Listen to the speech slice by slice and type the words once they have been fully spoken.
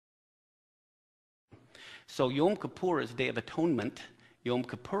So Yom Kippur is Day of Atonement. Yom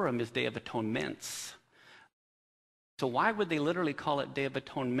Kippurim is Day of Atonements. So why would they literally call it Day of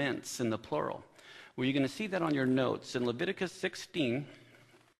Atonements in the plural? Well, you're going to see that on your notes. In Leviticus 16,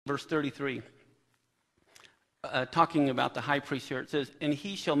 verse 33, talking about the high priest here, it says, "And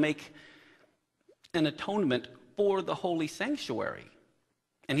he shall make an atonement for the holy sanctuary.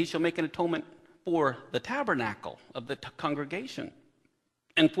 And he shall make an atonement for the tabernacle of the congregation,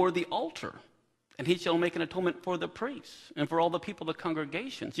 and for the altar. And he shall make an atonement for the priests, and for all the people of the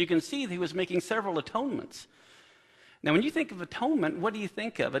congregation." So you can see that he was making several atonements. Now, when you think of atonement, what do you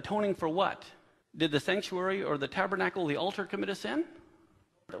think of? Atoning for what? Did the sanctuary or the tabernacle, the altar, commit a sin?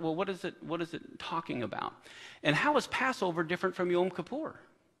 Well, what is it talking about? And how is Passover different from Yom Kippur?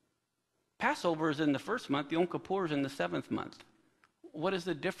 Passover is in the first month. Yom Kippur is in the 7th month. What is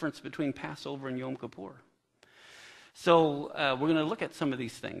the difference between Passover and Yom Kippur? So we're going to look at some of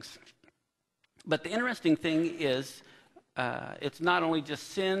these things. But the interesting thing is it's not only just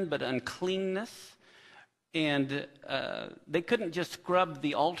sin, but uncleanness. And they couldn't just scrub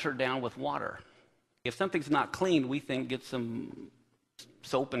the altar down with water. If something's not clean, we think get some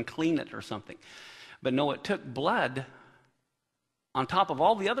soap and clean it or something. But no, it took blood on top of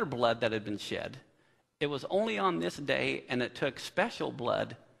all the other blood that had been shed. It was only on this day, and it took special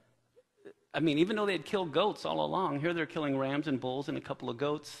blood. I mean, even though they had killed goats all along, here they're killing rams and bulls and a couple of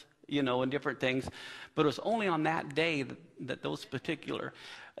goats, and different things. But it was only on that day that those particular...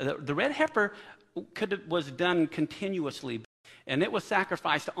 The red heifer was done continuously, and it was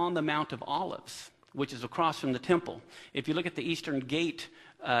sacrificed on the Mount of Olives, which is across from the temple. If you look at the eastern gate,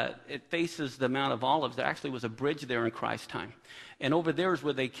 it faces the Mount of Olives. There actually was a bridge there in Christ's time. And over there is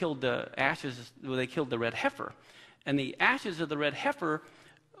where they killed the ashes, where they killed the red heifer. And the ashes of the red heifer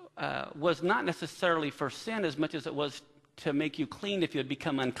was not necessarily for sin as much as it was to make you clean if you had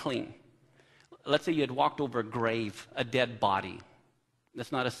become unclean. Let's say you had walked over a grave, a dead body.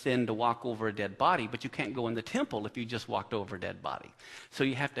 That's not a sin to walk over a dead body, but you can't go in the temple if you just walked over a dead body. So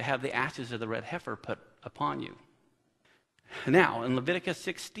you have to have the ashes of the red heifer put upon you. Now, in Leviticus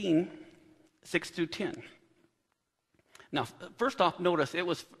 16, 6 through 10. Now, first off, notice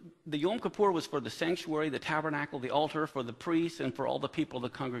the Yom Kippur was for the sanctuary, the tabernacle, the altar, for the priests, and for all the people of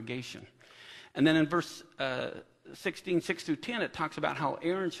the congregation. And then in verse 16, 6 through 10, it talks about how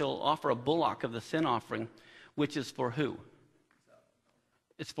Aaron shall offer a bullock of the sin offering, which is for who?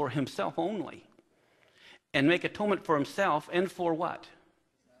 It's for himself only. And make atonement for himself and for what?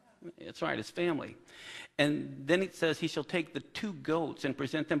 That's right, his family. And then it says he shall take the 2 goats and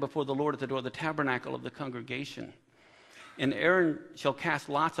present them before the Lord at the door of the tabernacle of the congregation. And Aaron shall cast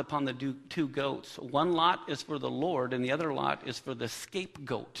lots upon the 2 goats. One lot is for the Lord, and the other lot is for the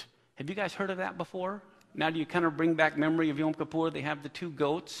scapegoat. Have you guys heard of that before? Now do you kind of bring back memory of Yom Kippur? They have the 2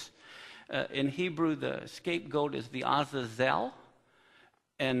 goats. In Hebrew, the scapegoat is the Azazel.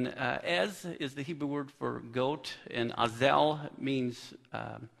 And Ez is the Hebrew word for goat, and Azel means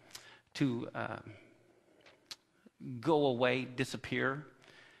to go away, disappear.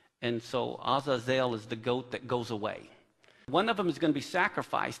 And so Azazel is the goat that goes away. One of them is going to be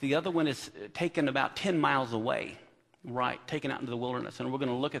sacrificed. The other one is taken about 10 miles away, right, taken out into the wilderness. And we're going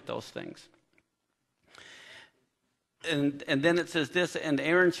to look at those things. And then it says this, and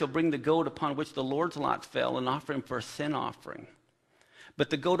Aaron shall bring the goat upon which the Lord's lot fell and offer him for a sin offering. But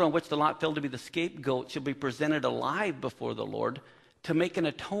the goat on which the lot fell to be the scapegoat shall be presented alive before the Lord to make an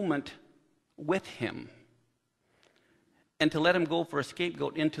atonement with him and to let him go for a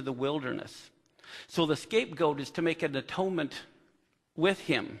scapegoat into the wilderness. So the scapegoat is to make an atonement with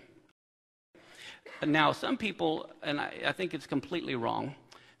him. Now, some people, and I think it's completely wrong,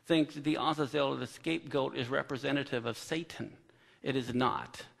 think the Azazel or the scapegoat is representative of Satan. It is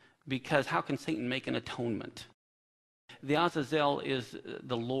not, because how can Satan make an atonement? The Azazel is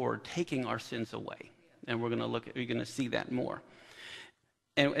the Lord taking our sins away. And we're going to see that more.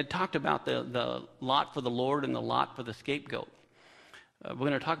 And it talked about the lot for the Lord and the lot for the scapegoat. We're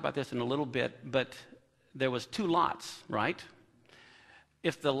going to talk about this in a little bit, but there was 2 lots, right?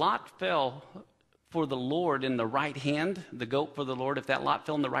 If the lot fell for the Lord in the right hand, the goat for the Lord, if that lot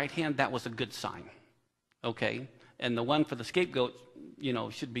fell in the right hand, that was a good sign. Okay? And the one for the scapegoat,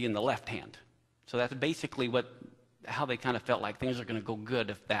 should be in the left hand. So that's basically how they kind of felt like things are going to go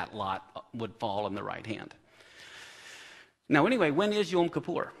good if that lot would fall in the right hand. Now, anyway, when is Yom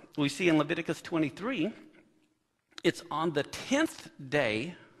Kippur? We see in Leviticus 23, it's on the 10th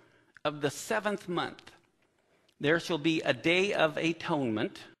day of the 7th month. There shall be a day of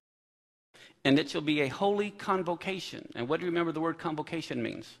atonement, and it shall be a holy convocation. And what do you remember the word convocation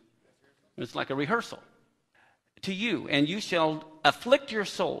means? It's like a rehearsal. to you, and you shall afflict your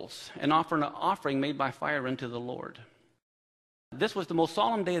souls and offer an offering made by fire unto the Lord. This was the most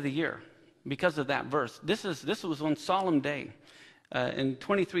solemn day of the year because of that verse. This was one solemn day. In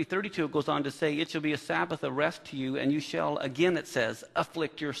 23:32 it goes on to say, it shall be a Sabbath of rest to you, and you shall, again it says,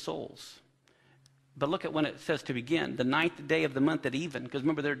 afflict your souls. But look at when it says to begin, the 9th day of the month at even, because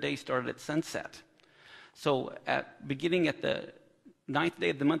remember their day started at sunset. So beginning at the 9th day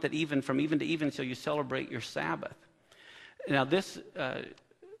of the month at even, from even to even, shall you celebrate your Sabbath. Now this,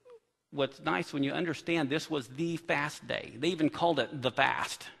 what's nice when you understand this was the fast day. They even called it the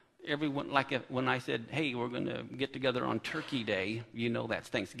fast. Everyone, when I said, hey, we're going to get together on Turkey Day, you know that's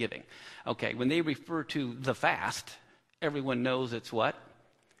Thanksgiving. Okay, when they refer to the fast, everyone knows it's what?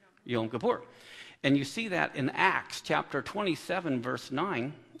 Yom Kippur. And you see that in Acts chapter 27, verse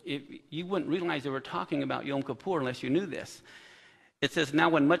 9. You wouldn't realize they were talking about Yom Kippur unless you knew this. It says, now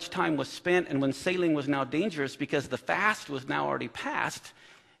when much time was spent and when sailing was now dangerous because the fast was now already past,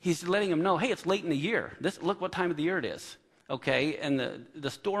 he's letting them know, hey, it's late in the year. Look what time of the year it is. Okay, and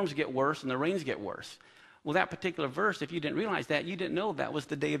the storms get worse and the rains get worse. Well, that particular verse, if you didn't realize that, you didn't know that was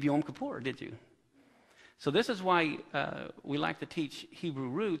the day of Yom Kippur, did you? So this is why we like to teach Hebrew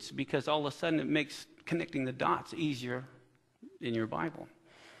roots, because all of a sudden it makes connecting the dots easier in your Bible.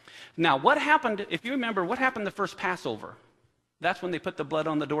 Now, what happened, if you remember, what happened the first Passover? That's when they put the blood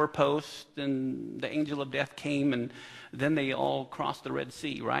on the doorpost and the angel of death came, and then they all crossed the Red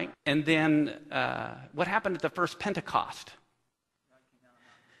Sea, right? And then what happened at the first Pentecost?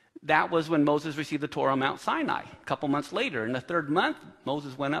 That was when Moses received the Torah on Mount Sinai. A couple months later, in the 3rd month,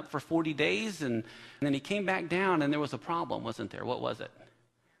 Moses went up for 40 days, and then he came back down, and there was a problem, wasn't there? What was it?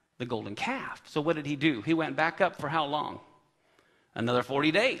 The golden calf. So what did he do? He went back up for how long? Another 40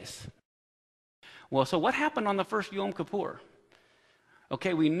 days. Well, so what happened on the first Yom Kippur?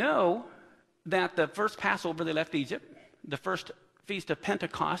 Okay, we know that the first Passover, they left Egypt. The first Feast of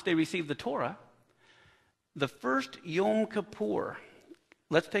Pentecost, they received the Torah. The first Yom Kippur,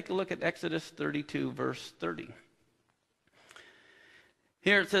 let's take a look at Exodus 32, verse 30.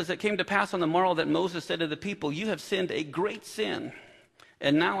 Here it says, it came to pass on the morrow that Moses said to the people, you have sinned a great sin,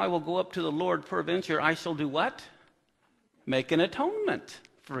 and now I will go up to the Lord, peradventure I shall do what? Make an atonement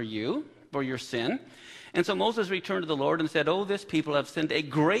for you, for your sin. And so Moses returned to the Lord and said, oh, this people have sinned a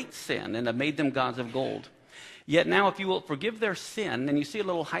great sin and have made them gods of gold. Yet now if you will forgive their sin, and you see a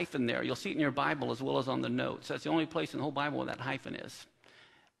little hyphen there, you'll see it in your Bible as well as on the notes. That's the only place in the whole Bible where that hyphen is.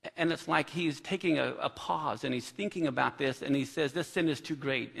 And it's like he's taking a pause and he's thinking about this, and he says this sin is too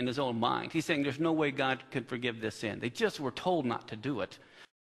great in his own mind. He's saying there's no way God could forgive this sin. They just were told not to do it.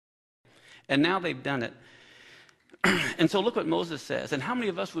 And now they've done it. And so look what Moses says. And how many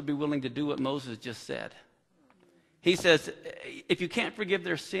of us would be willing to do what Moses just said? He says, if you can't forgive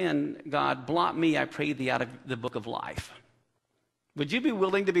their sin, God, blot me, I pray thee, out of the book of life. Would you be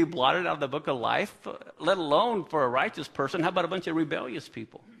willing to be blotted out of the book of life, let alone for a righteous person? How about a bunch of rebellious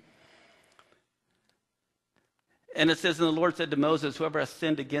people? And it says, and the Lord said to Moses, whoever has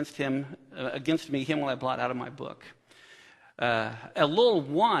sinned against me, him will I blot out of my book. Elul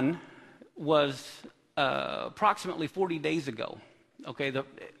 1 was approximately 40 days ago. Okay,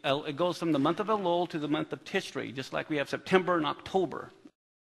 it goes from the month of Elul to the month of Tishrei, just like we have September and October.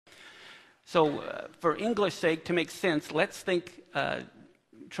 So for English sake, to make sense, let's think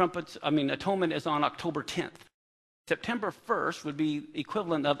Atonement is on October 10th. September 1st would be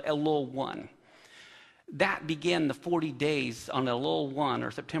equivalent of Elul 1. That began the 40 days on Elul 1,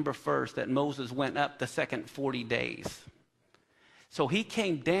 or September 1st, that Moses went up the second 40 days. So he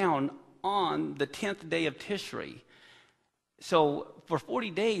came down on the 10th day of Tishrei. So for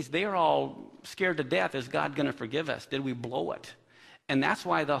 40 days, they're all scared to death. Is God going to forgive us? Did we blow it? And that's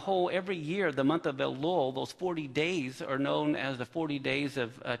why every year, the month of Elul, those 40 days are known as the 40 days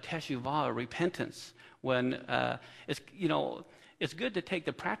of Teshuvah, repentance. When it's good to take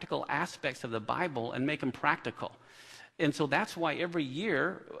the practical aspects of the Bible and make them practical. And so that's why every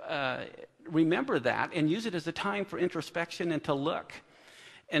year, remember that and use it as a time for introspection and to look.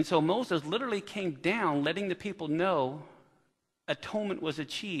 And so Moses literally came down letting the people know atonement was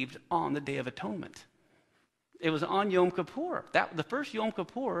achieved on the Day of Atonement. It was on Yom Kippur. The first Yom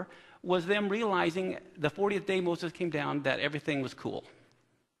Kippur was them realizing the 40th day Moses came down that everything was cool.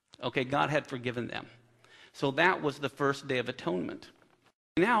 Okay, God had forgiven them. So that was the first Day of Atonement.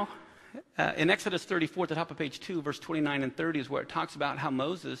 Now, in Exodus 34, at the top of page 2, verse 29 and 30 is where it talks about how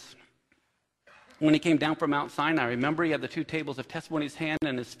Moses, when he came down from Mount Sinai, remember he had the 2 tables of testimony in his hand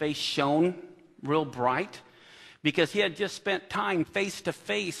and his face shone real bright because he had just spent time face to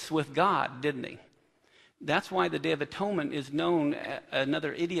face with God, didn't he? That's why the Day of Atonement is known,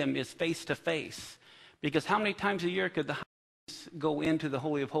 another idiom is face to face, Because how many times a year could the high priest go into the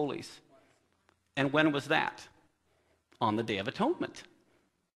Holy of Holies? And when was that? On the Day of Atonement.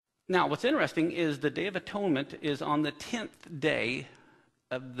 Now, what's interesting is the Day of Atonement is on the 10th day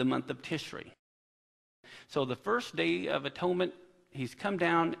of the month of Tishri. So the first Day of Atonement, he's come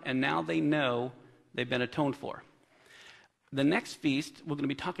down, and now they know they've been atoned for. The next feast we're going to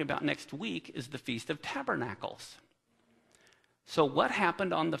be talking about next week is the Feast of Tabernacles. So what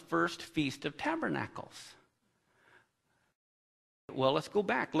happened on the first Feast of Tabernacles? Well, let's go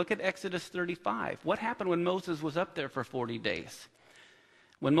back. Look at Exodus 35. What happened when Moses was up there for 40 days?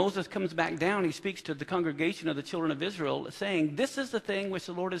 When Moses comes back down, he speaks to the congregation of the children of Israel, saying, "This is the thing which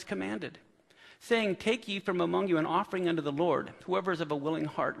the Lord has commanded, saying, Take ye from among you an offering unto the Lord. Whoever is of a willing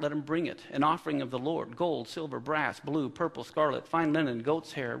heart, let him bring it. An offering of the Lord, gold, silver, brass, blue, purple, scarlet, fine linen,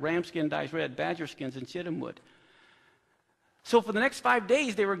 goat's hair, ram skin dyes red, badger skins, and shittim wood." So for the next 5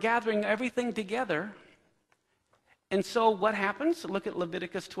 days, they were gathering everything together. And so what happens? Look at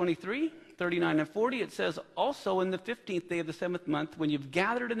Leviticus 23, 39 and 40. It says, "Also in the 15th day of the 7th month, when you've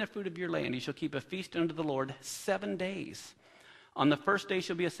gathered in the fruit of your land, you shall keep a feast unto the Lord 7 days. On the first day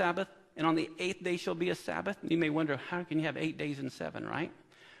shall be a Sabbath, and on the 8th day shall be a Sabbath." You may wonder, how can you have 8 days and 7, right?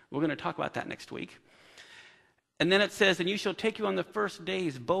 We're going to talk about that next week. And then it says, "And you shall take you on the first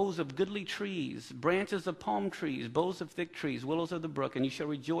days boughs of goodly trees, branches of palm trees, boughs of thick trees, willows of the brook, and you shall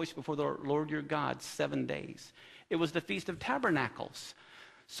rejoice before the Lord your God 7 days. It was the Feast of Tabernacles.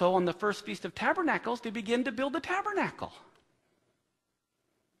 So on the first Feast of Tabernacles, they begin to build the tabernacle.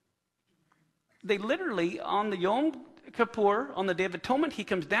 They literally, on the Yom Kippur, on the Day of Atonement, he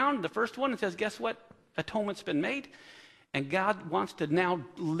comes down, the first one, and says, guess what? Atonement's been made, and God wants to now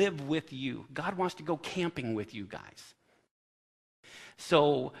live with you. God wants to go camping with you guys.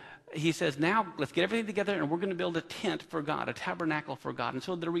 So he says, now let's get everything together, and we're going to build a tent for God, a tabernacle for God. And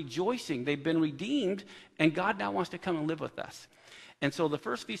so they're rejoicing. They've been redeemed, and God now wants to come and live with us. And so the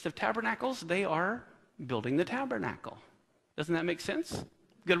first Feast of Tabernacles, they are building the tabernacle. Doesn't that make sense?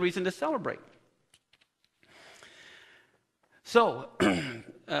 Good reason to celebrate. So,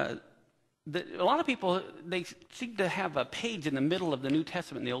 a lot of people, they seem to have a page in the middle of the New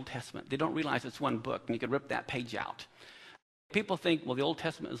Testament and the Old Testament. They don't realize it's one book, and you could rip that page out. People think, well, the Old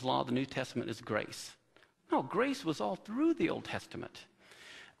Testament is law, the New Testament is grace. No, grace was all through the Old Testament.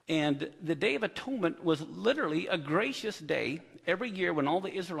 And the Day of Atonement was literally a gracious day every year when all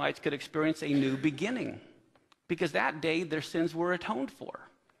the Israelites could experience a new beginning, because that day their sins were atoned for.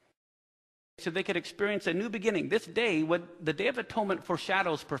 So they could experience a new beginning. This day, what the Day of Atonement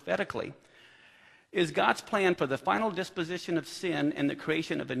foreshadows prophetically, is God's plan for the final disposition of sin and the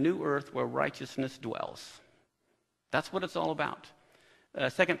creation of a new earth where righteousness dwells. That's what it's all about.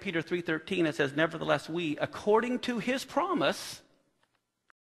 2 Peter 3:13, it says, "Nevertheless we, according to his promise,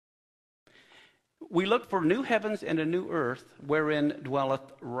 we look for new heavens and a new earth wherein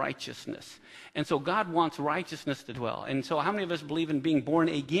dwelleth righteousness." And so God wants righteousness to dwell. And so how many of us believe in being born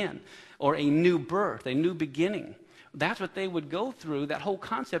again, or a new birth, a new beginning? That's what they would go through, that whole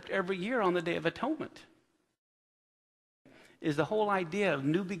concept every year on the Day of Atonement, is the whole idea of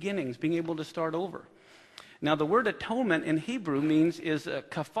new beginnings, being able to start over. Now, the word atonement in Hebrew is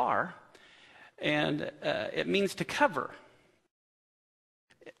kafar, and it means to cover.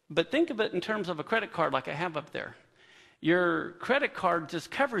 But think of it in terms of a credit card like I have up there. Your credit card just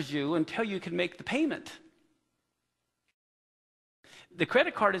covers you until you can make the payment. The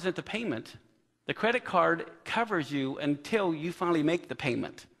credit card isn't the payment. The credit card covers you until you finally make the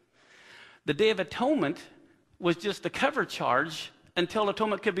payment. The Day of Atonement was just the cover charge until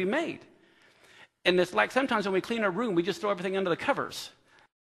atonement could be made. And it's like sometimes when we clean our room, we just throw everything under the covers.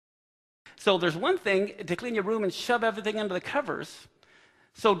 So there's one thing to clean your room and shove everything under the covers.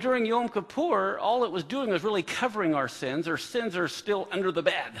 So during Yom Kippur, all it was doing was really covering our sins. Our sins are still under the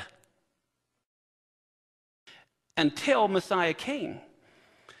bed until Messiah came.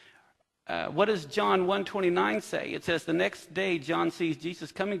 What does John 1:29 say? It says, the next day John sees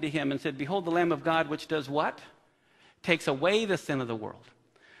Jesus coming to him and said, "Behold the Lamb of God, which does what? Takes away the sin of the world."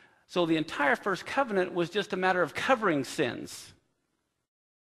 So the entire first covenant was just a matter of covering sins,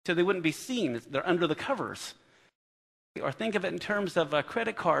 so they wouldn't be seen. They're under the covers. Or think of it in terms of a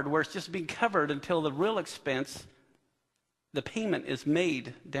credit card where it's just being covered until the real expense, the payment, is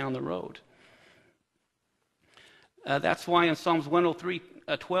made down the road. That's why in Psalms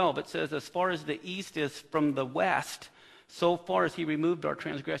 103:12 it says, "As far as the east is from the west, so far as he removed our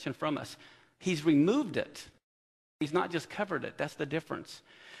transgression from us." He's removed it. He's not just covered it. That's the difference.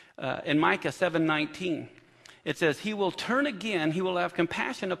 In Micah 7:19, it says, "He will turn again, he will have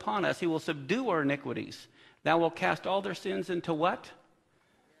compassion upon us, he will subdue our iniquities. Thou wilt cast all their sins into" what?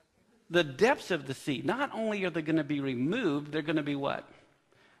 The depths of the sea, not only are they going to be removed, they're going to be what?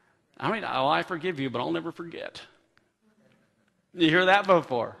 I mean, oh, I forgive you, but I'll never forget. You hear that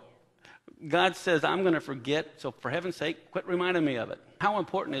before? God says, I'm going to forget, so for heaven's sake, quit reminding me of it. How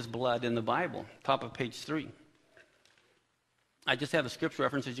important is blood in the Bible? Top of page 3. I just have the scripture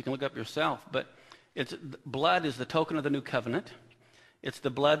references. You can look up yourself, but blood is the token of the new covenant. It's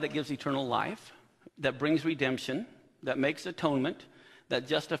the blood that gives eternal life, that brings redemption, that makes atonement, that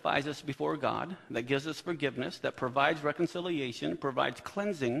justifies us before God, that gives us forgiveness, that provides reconciliation, provides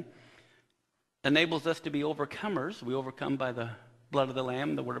cleansing, enables us to be overcomers. We overcome by the blood of the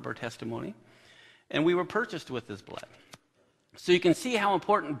Lamb, the word of our testimony. And we were purchased with his blood. So you can see how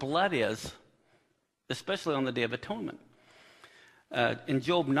important blood is, especially on the Day of Atonement. In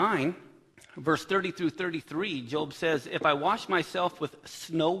Job 9, verse 30 through 33, Job says, if I wash myself with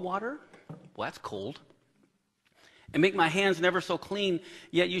snow water, well, that's cold, and make my hands never so clean,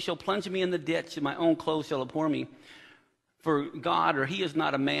 yet you shall plunge me in the ditch, and my own clothes shall abhor me. For God, or he is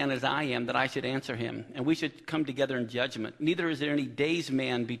not a man as I am, that I should answer him, and we should come together in judgment. Neither is there any days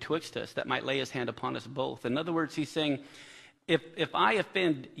man betwixt us that might lay his hand upon us both. In other words, he's saying, if I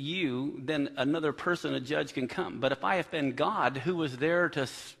offend you, then another person, a judge, can come. But if I offend God, who was there to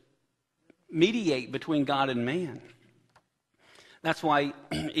mediate between God and man? That's why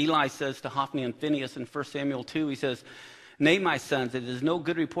Eli says to Hophni and Phinehas in 1 Samuel 2, he says, nay, my sons, it is no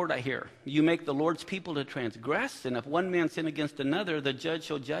good report I hear. You make the Lord's people to transgress, and if one man sin against another, the judge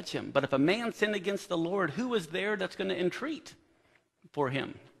shall judge him. But if a man sin against the Lord, who is there that's going to entreat for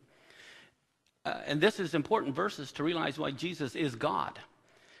him? And this is important verses to realize why Jesus is God.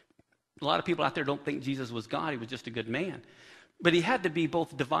 A lot of people out there don't think Jesus was God. He was just a good man. But he had to be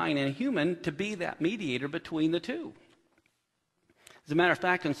both divine and human to be that mediator between the two. As a matter of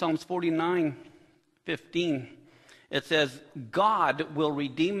fact, in Psalms 49:15, it says, God will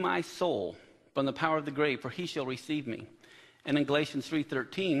redeem my soul from the power of the grave, for he shall receive me. And in Galatians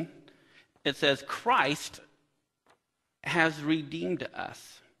 3:13, it says, Christ has redeemed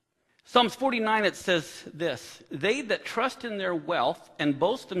us. Psalms 49, it says this, they that trust in their wealth and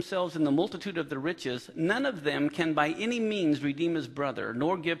boast themselves in the multitude of their riches, none of them can by any means redeem his brother,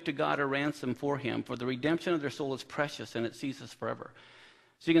 nor give to God a ransom for him, for the redemption of their soul is precious, and it ceases forever.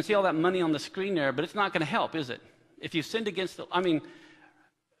 So you can see all that money on the screen there, but it's not going to help, is it? If you've sinned against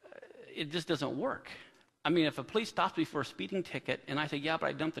it just doesn't work. I mean, if a police stops me for a speeding ticket, and I say, yeah, but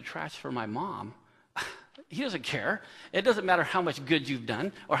I dumped the trash for my mom, he doesn't care. It doesn't matter how much good you've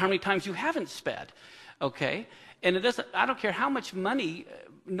done or how many times you haven't sped, okay? And I don't care how much money,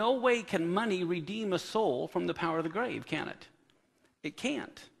 no way can money redeem a soul from the power of the grave, can it? It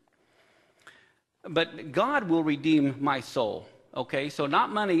can't. But God will redeem my soul, okay? So not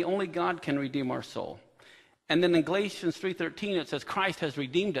money, only God can redeem our soul. And then in Galatians 3:13, it says, Christ has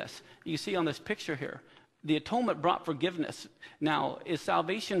redeemed us. You see on this picture here, the atonement brought forgiveness. Now, is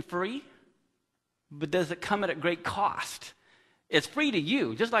salvation free? But does it come at a great cost? It's free to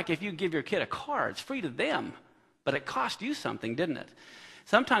you, just like if you give your kid a car, it's free to them, but it cost you something, didn't it?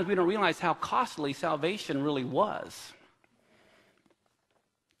 Sometimes we don't realize how costly salvation really was.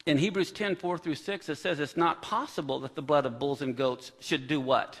 In Hebrews 10:4-6, it says it's not possible that the blood of bulls and goats should do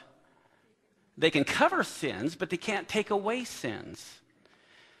what? They can cover sins, but they can't take away sins.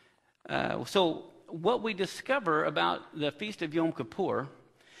 So what we discover about the Feast of Yom Kippur,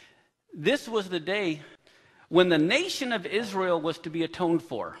 this was the day when the nation of Israel was to be atoned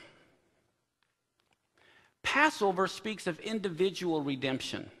for. Passover speaks of individual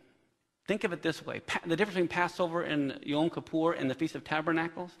redemption. Think of it this way. The difference between Passover and Yom Kippur and the Feast of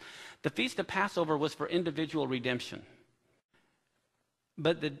Tabernacles, the Feast of Passover was for individual redemption.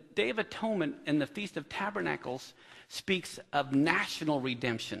 But the Day of Atonement and the Feast of Tabernacles speaks of national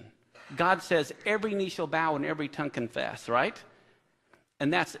redemption. God says every knee shall bow and every tongue confess, right?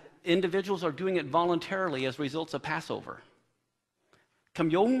 And that's individuals are doing it voluntarily as results of Passover. Come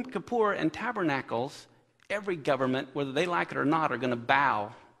Yom Kippur and Tabernacles, every government, whether they like it or not, are going to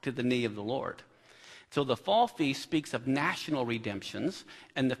bow to the knee of the Lord. So the fall feast speaks of national redemptions,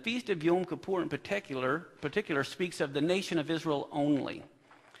 and the Feast of Yom Kippur in particular speaks of the nation of Israel only.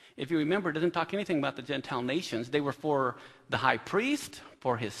 If you remember, it doesn't talk anything about the Gentile nations. They were for the high priest,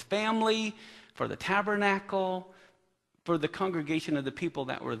 for his family, for the tabernacle, for the congregation of the people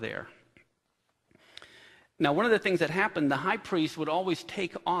that were there. Now, one of the things that happened, the high priest would always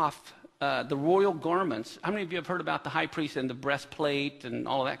take off the royal garments. How many of you have heard about the high priest and the breastplate and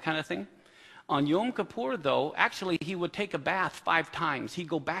all of that kind of thing? On Yom Kippur, though, actually he would take a bath 5 times. He'd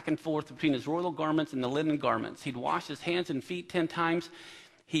go back and forth between his royal garments and the linen garments. He'd wash his hands and feet 10 times.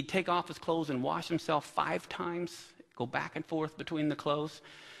 He'd take off his clothes and wash himself 5 times, go back and forth between the clothes.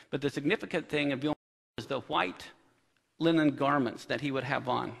 But the significant thing of Yom Kippur is the white linen garments that he would have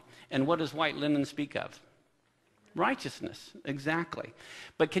on. And what does white linen speak of? Righteousness, exactly.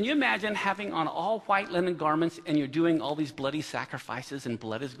 But can you imagine having on all white linen garments and you're doing all these bloody sacrifices and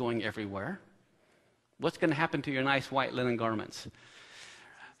blood is going everywhere? What's going to happen to your nice white linen garments?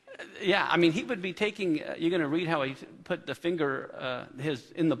 Yeah, I mean, he would be taking, you're going to read how he put the finger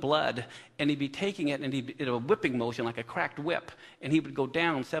in the blood, and he'd be taking it, and he'd in a whipping motion, like a cracked whip, and he would go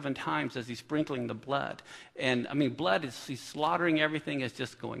down 7 times as he's sprinkling the blood. And, I mean, he's slaughtering everything, is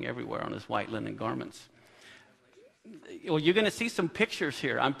just going everywhere on his white linen garments. Well, you're going to see some pictures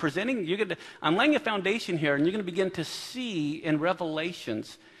here. I'm laying a foundation here, and you're going to begin to see in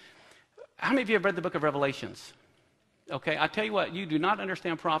Revelations. How many of you have read the book of Revelations? Okay, I tell you what, you do not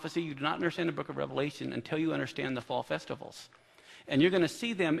understand prophecy, you do not understand the book of Revelation until you understand the fall festivals. And you're going to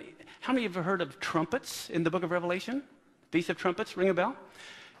see them. How many of you have heard of trumpets in the book of Revelation? Feast of Trumpets, ring a bell?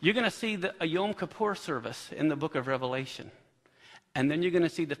 You're going to see a Yom Kippur service in the book of Revelation. And then you're going to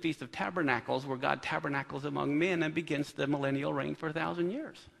see the Feast of Tabernacles, where God tabernacles among men and begins the millennial reign for 1,000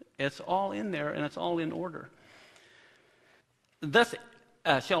 years. It's all in there, and it's all in order. Thus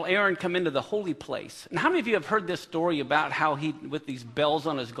shall Aaron come into the holy place. And how many of you have heard this story about how he, with these bells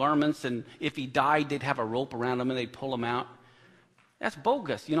on his garments, and if he died, they'd have a rope around him and they'd pull him out? That's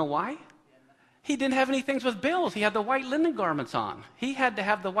bogus. You know why? He didn't have any things with bells. He had the white linen garments on. He had to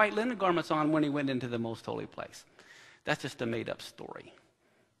have the white linen garments on when he went into the most holy place. That's just a made-up story,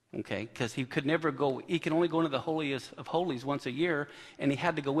 okay? Because he could only go into the holiest of holies once a year, and he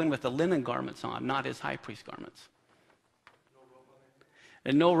had to go in with the linen garments on, not his high priest garments.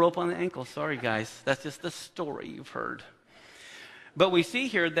 And no rope on the ankle. Sorry, guys. That's just the story you've heard. But we see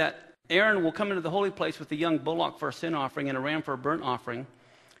here that Aaron will come into the holy place with a young bullock for a sin offering and a ram for a burnt offering,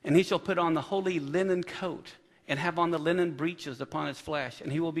 and he shall put on the holy linen coat and have on the linen breeches upon his flesh,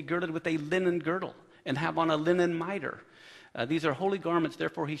 and he will be girded with a linen girdle and have on a linen mitre. These are holy garments,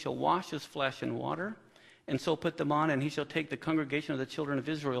 therefore he shall wash his flesh in water, and so put them on, and he shall take the congregation of the children of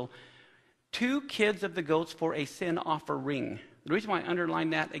Israel 2 kids of the goats for a sin offering. The reason why I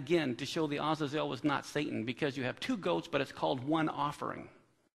underline that, again, to show the Azazel was not Satan, because you have 2 goats, but it's called one offering.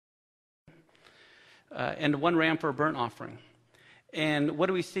 And 1 ram for a burnt offering. And what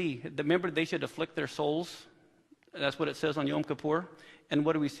do we see? Remember, they should afflict their souls. That's what it says on Yom Kippur. And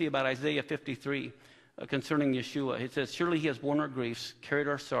what do we see about Isaiah 53 concerning Yeshua? It says, surely he has borne our griefs, carried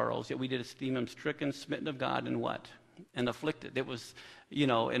our sorrows, yet we did esteem him stricken, smitten of God, and what? And afflicted. It was,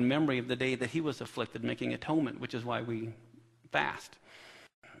 in memory of the day that he was afflicted, making atonement, which is why we fast.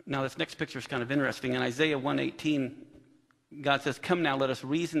 Now, this next picture is kind of interesting. In Isaiah 1:18, God says, come now, let us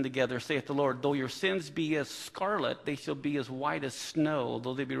reason together, saith the Lord. Though your sins be as scarlet, they shall be as white as snow.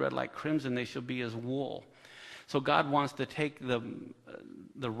 Though they be red like crimson, they shall be as wool. So God wants to take the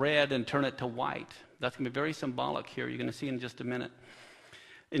red and turn it to white. That's going to be very symbolic here. You're going to see in just a minute.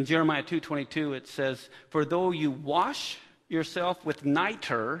 In Jeremiah 2:22, it says, for though you wash yourself with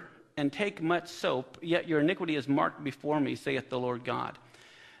nitre and take much soap, yet your iniquity is marked before me, saith the Lord God.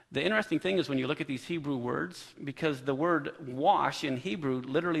 The interesting thing is when you look at these Hebrew words, because the word wash in Hebrew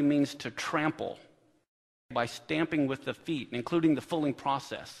literally means to trample by stamping with the feet, including the fulling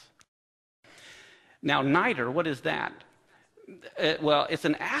process. Now, nitre, what is that? Well, it's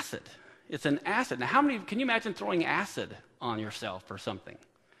an acid. It's an acid. Now, can you imagine throwing acid on yourself or something?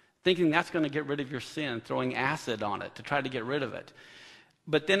 Thinking that's going to get rid of your sin, throwing acid on it to try to get rid of it.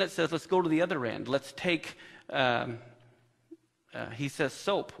 But then it says, let's go to the other end. Let's take, he says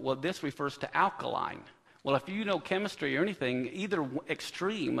soap. Well, this refers to alkaline. Well, if you know chemistry or anything, either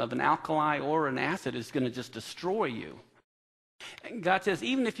extreme of an alkali or an acid is going to just destroy you. And God says,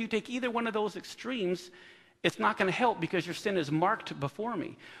 even if you take either one of those extremes, it's not going to help because your sin is marked before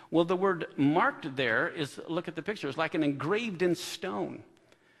me. Well, the word marked there is, look at the picture, it's like an engraved in stone.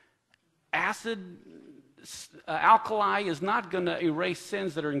 Acid, alkali is not going to erase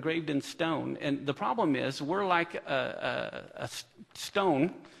sins that are engraved in stone. And the problem is we're like a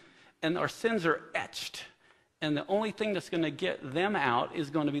stone, and our sins are etched. And the only thing that's going to get them out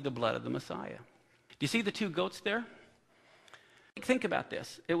is going to be the blood of the Messiah. Do you see the 2 goats there? Think about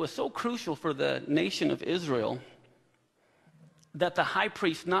this. It was so crucial for the nation of Israel that the high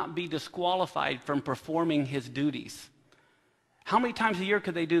priest not be disqualified from performing his duties. How many times a year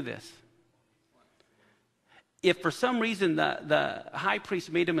could they do this? If for some reason the high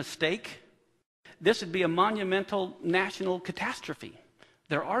priest made a mistake, this would be a monumental national catastrophe.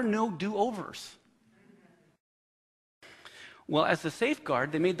 There are no do-overs. Well, as a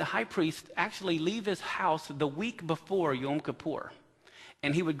safeguard, they made the high priest actually leave his house the week before Yom Kippur.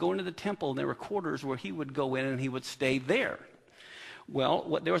 And he would go into the temple, and there were quarters where he would go in and he would stay there.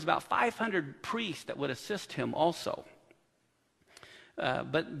 Well, there was about 500 priests that would assist him also.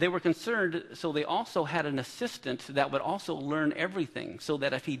 But they were concerned, so they also had an assistant that would also learn everything, so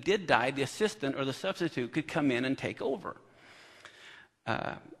that if he did die, the assistant or the substitute could come in and take over.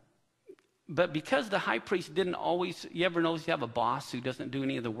 But because the high priest didn't always, you ever notice you have a boss who doesn't do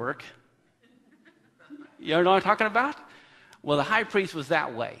any of the work? You know what I'm talking about? Well, the high priest was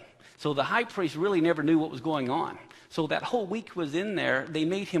that way. So the high priest really never knew what was going on. So that whole week was in there, they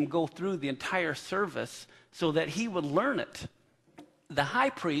made him go through the entire service so that he would learn it. The high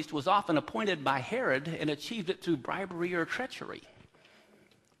priest was often appointed by Herod and achieved it through bribery or treachery.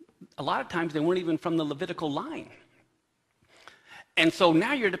 A lot of times they weren't even from the Levitical line. And so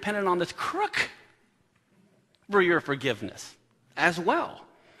now you're dependent on this crook for your forgiveness as well.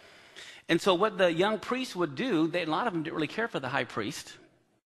 And so what the young priests would do, a lot of them didn't really care for the high priest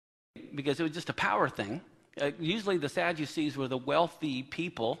because it was just a power thing. Usually the Sadducees were the wealthy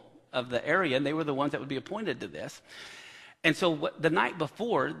people of the area, and they were the ones that would be appointed to this. And so the night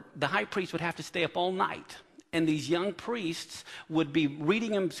before, the high priest would have to stay up all night. And these young priests would be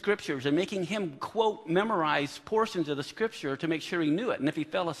reading him scriptures and making him, quote, memorize portions of the scripture to make sure he knew it. And if he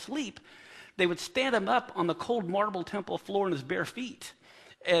fell asleep, they would stand him up on the cold marble temple floor in his bare feet.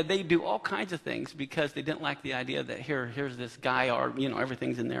 And they'd do all kinds of things because they didn't like the idea that here's this guy, or,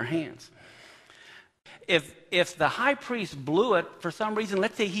 everything's in their hands. If the high priest blew it for some reason,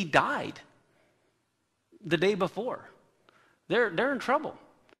 let's say he died the day before, they're in trouble.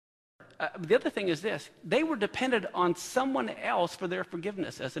 The other thing is this: they were dependent on someone else for their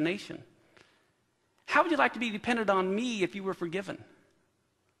forgiveness as a nation. How would you like to be dependent on me if you were forgiven?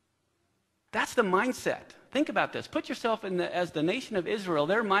 That's the mindset. Think about this. Put yourself as the nation of Israel.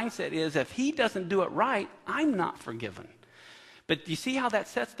 Their mindset is, if he doesn't do it right, I'm not forgiven. But you see how that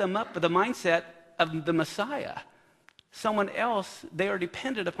sets them up for the mindset of the Messiah. Someone else, they are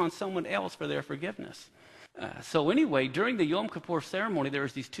dependent upon someone else for their forgiveness. So anyway, during the Yom Kippur ceremony, there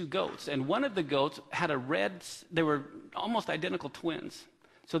was these two goats, and one of the goats had they were almost identical twins.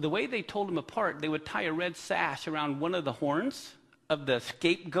 So the way they told them apart, they would tie a red sash around one of the horns of the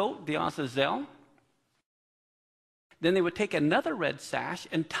scapegoat, the Azazel. Then they would take another red sash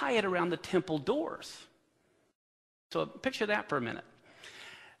and tie it around the temple doors. So picture that for a minute.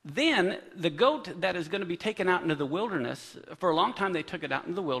 Then the goat that is going to be taken out into the wilderness, for a long time they took it out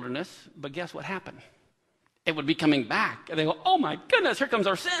into the wilderness, but guess what happened? It would be coming back. And they go, oh my goodness, here comes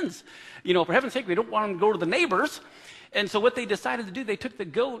our sins. For heaven's sake, we don't want them to go to the neighbors. And so what they decided to do, they took the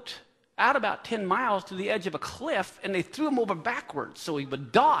goat out about 10 miles to the edge of a cliff, and they threw him over backwards so he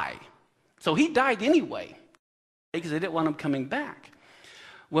would die. So he died anyway, because they didn't want him coming back.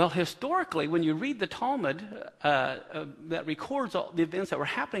 Well, historically, when you read the Talmud that records all the events that were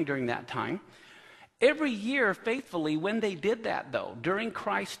happening during that time, every year, faithfully, when they did that, though, during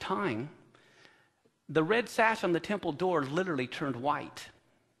Christ's time, the red sash on the temple door literally turned white.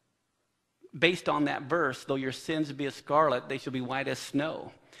 Based on that verse, though your sins be as scarlet, they shall be white as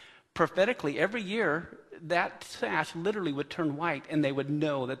snow. Prophetically, every year, that sash literally would turn white, and they would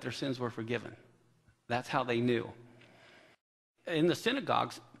know that their sins were forgiven. That's how they knew. In the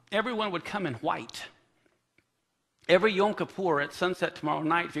synagogues, everyone would come in white. Every Yom Kippur at sunset tomorrow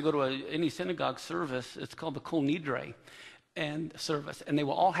night, if you go to any synagogue service, it's called the Kol Nidre and service, and they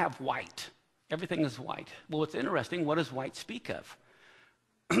will all have white. Everything is white. Well, what's interesting, what does white speak of?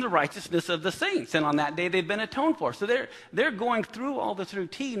 The righteousness of the saints, and on that day they've been atoned for. So they're going through all this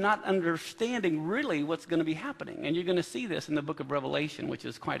routine, not understanding really what's going to be happening. And you're going to see this in the book of Revelation, which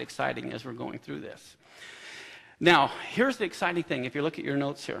is quite exciting as we're going through this. Now, here's the exciting thing, if you look at your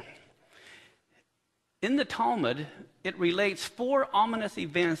notes here. In the Talmud, it relates 4 ominous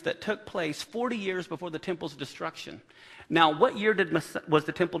events that took place 40 years before the temple's destruction. Now, what year was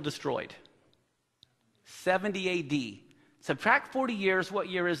the temple destroyed? 70 A.D. Subtract 40 years, what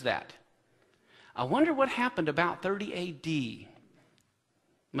year is that? I wonder what happened about 30 A.D.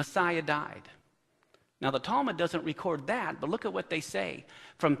 Messiah died. Now, the Talmud doesn't record that, but look at what they say.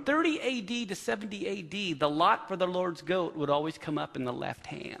 From 30 A.D. to 70 A.D., the lot for the Lord's goat would always come up in the left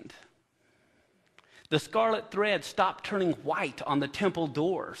hand. The scarlet thread stopped turning white on the temple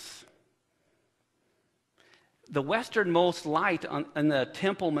doors. The westernmost light on the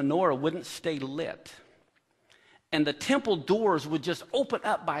temple menorah wouldn't stay lit. And the temple doors would just open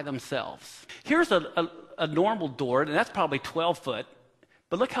up by themselves. Here's a normal door, and that's probably 12 foot,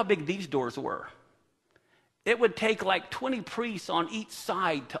 but look how big these doors were. It would take like 20 priests on each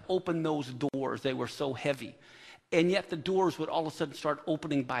side to open those doors. They were so heavy. And yet the doors would all of a sudden start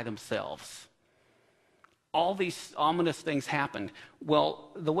opening by themselves. all these ominous things happened.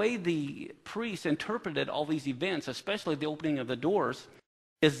 Well, the way the priests interpreted all these events, especially the opening of the doors,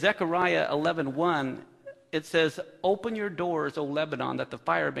 is Zechariah 11:1. It says, "Open your doors, O Lebanon, that the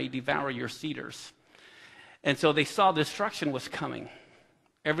fire may devour your cedars." And so they saw destruction was coming.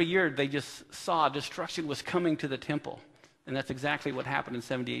 Every year they just saw destruction was coming to the temple. And that's exactly what happened in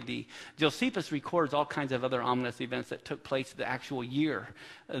 70 AD. Josephus records all kinds of other ominous events that took place the actual year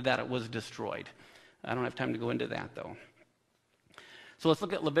that it was destroyed. I don't have time to go into that, though. So let's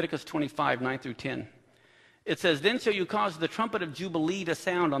look at Leviticus 25:9-10. It says, "Then shall you cause the trumpet of Jubilee to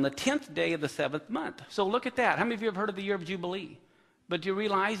sound on the 10th day of the 7th month." So look at that. How many of you have heard of the year of Jubilee? But do you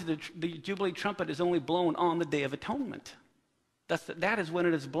realize the Jubilee trumpet is only blown on the Day of Atonement? That is when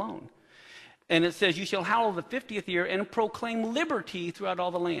it is blown. And it says, "You shall hallow the 50th year and proclaim liberty throughout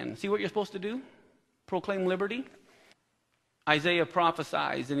all the land." See what you're supposed to do? Proclaim liberty. Isaiah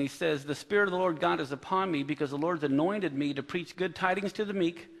prophesies, and he says, "The Spirit of the Lord God is upon me, because the Lord's anointed me to preach good tidings to the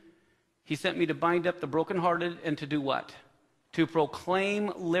meek. He sent me to bind up the brokenhearted and to do what? To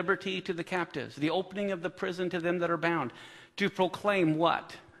proclaim liberty to the captives, the opening of the prison to them that are bound." To proclaim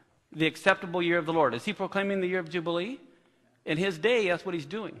what? The acceptable year of the Lord. Is he proclaiming the year of Jubilee? In his day, that's what he's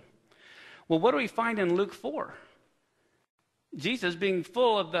doing. Well, what do we find in Luke 4? Jesus, being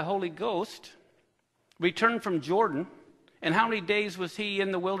full of the Holy Ghost, returned from Jordan. And how many days was he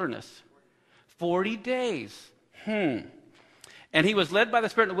in the wilderness? 40 days. And he was led by the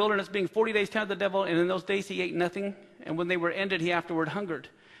Spirit in the wilderness, being 40 days tempted of the devil, and in those days he ate nothing. And when they were ended, he afterward hungered.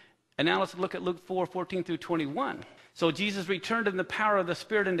 And now let's look at Luke 4:14-21. "So Jesus returned in the power of the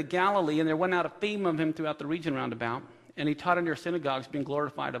Spirit into Galilee, and there went out a fame of him throughout the region round about. And he taught in their synagogues, being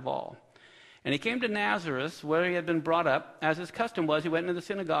glorified of all. And he came to Nazareth, where he had been brought up. As his custom was, he went into the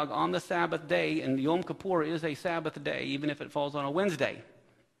synagogue on the Sabbath day, and Yom Kippur is a Sabbath day, even if it falls on a Wednesday.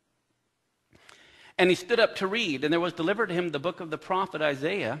 And he stood up to read, and there was delivered to him the book of the prophet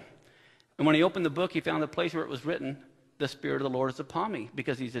Isaiah. And when he opened the book, he found the place where it was written, 'The Spirit of the Lord is upon me,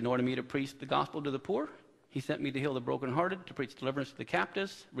 because he's anointed me to preach the gospel to the poor. He sent me to heal the brokenhearted, to preach deliverance to the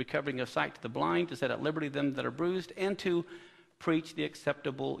captives, recovering of sight to the blind, to set at liberty them that are bruised, and to preach the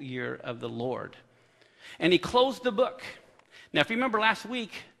acceptable year of the Lord.' And he closed the book." Now, if you remember last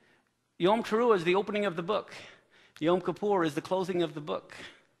week, Yom Teruah is the opening of the book. Yom Kippur is the closing of the book,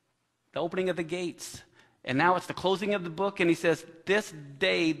 the opening of the gates. And now it's the closing of the book, and he says, "This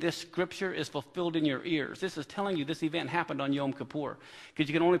day, this scripture is fulfilled in your ears." This is telling you this event happened on Yom Kippur, because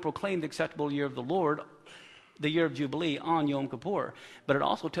you can only proclaim the acceptable year of the Lord, the year of Jubilee, on Yom Kippur. But it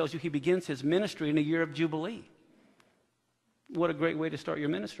also tells you he begins his ministry in a year of Jubilee. What a great way to start your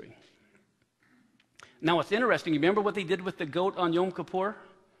ministry. Now, what's interesting, you remember what they did with the goat on Yom Kippur?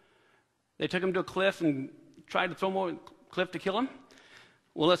 They took him to a cliff and tried to throw him over the cliff to kill him.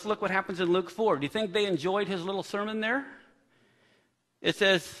 Well, let's look what happens in Luke 4. Do you think they enjoyed his little sermon there? It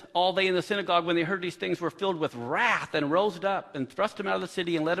says, "All they in the synagogue, when they heard these things, were filled with wrath, and rose up and thrust him out of the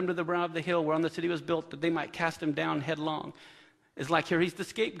city and led him to the brow of the hill whereon the city was built, that they might cast him down headlong." It's like here he's the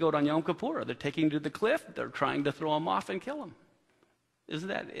scapegoat on Yom Kippur. They're taking him to the cliff. They're trying to throw him off and kill him. Isn't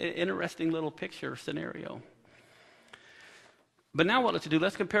that an interesting little picture scenario? But now what let's do,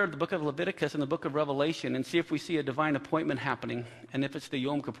 let's compare the book of Leviticus and the book of Revelation and see if we see a divine appointment happening and if it's the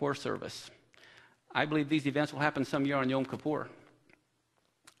Yom Kippur service. I believe these events will happen some year on Yom Kippur.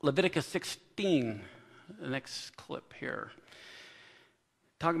 Leviticus 16, the next clip here.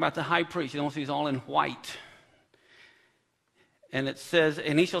 Talking about the high priest. You notice he's all in white. And it says,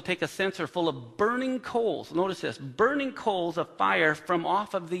 "And he shall take a censer full of burning coals." Notice this, burning coals of fire from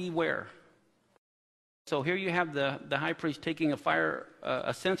off of the where? So here you have the high priest taking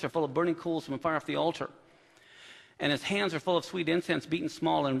a censer full of burning coals from fire off the altar. And his hands are full of sweet incense beaten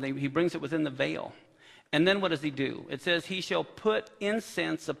small, and he brings it within the veil. And then what does he do? It says, "He shall put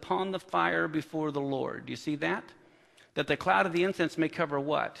incense upon the fire before the Lord." Do you see that? That the cloud of the incense may cover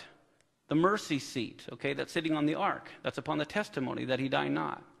what? The mercy seat, okay, that's sitting on the ark. That's upon the testimony that he die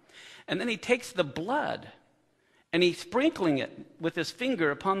not. And then he takes the blood, and he's sprinkling it with his finger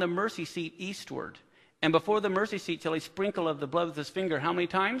upon the mercy seat eastward. And before the mercy seat shall he sprinkle of the blood with his finger. How many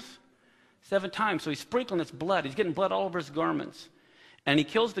times? 7 times. So he's sprinkling his blood. He's getting blood all over his garments. And he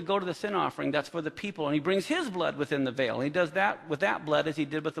kills the goat of the sin offering. That's for the people. And he brings his blood within the veil. And he does that with that blood as he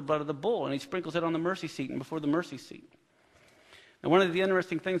did with the blood of the bull. And he sprinkles it on the mercy seat and before the mercy seat. Now, one of the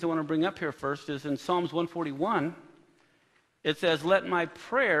interesting things I want to bring up here first is in Psalms 141, it says, "Let my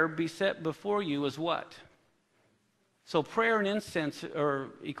prayer be set before you" as what? So prayer and incense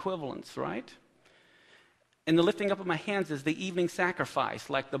are equivalents, right? And the lifting up of my hands is the evening sacrifice,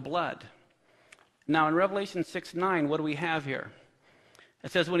 like the blood. Now, in Revelation 6:9, what do we have here?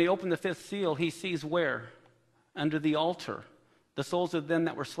 It says, when he opened the 5th seal, he sees where? under the altar the souls of them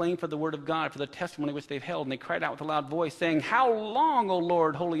that were slain for the word of God, for the testimony which they've held. And they cried out with a loud voice, saying, How long, O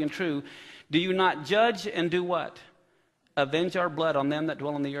Lord, holy and true, do you not judge and do what? Avenge our blood on them that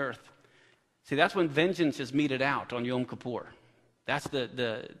dwell on the earth. See, that's when vengeance is meted out on Yom Kippur. That's the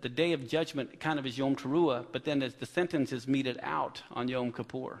day of judgment, kind of is Yom Teruah, but then as the sentence is meted out on Yom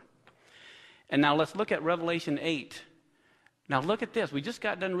Kippur. And now let's look at Revelation 8. Now look at this. We just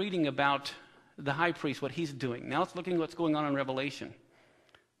got done reading about the high priest, what he's doing. Now let's look at what's going on in Revelation.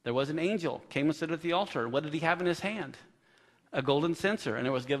 There was an angel, came and stood at the altar. What did he have in his hand? A golden censer. And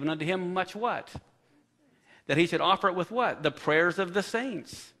there was given unto him much what? That he should offer it with what? The prayers of the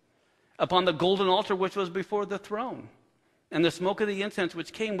saints upon the golden altar which was before the throne. And the smoke of the incense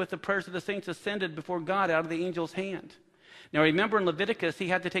which came with the prayers of the saints ascended before God out of the angel's hand. Now remember in Leviticus, he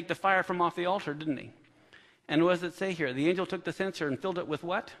had to take the fire from off the altar, didn't he? And what does it say here? The angel took the censer and filled it with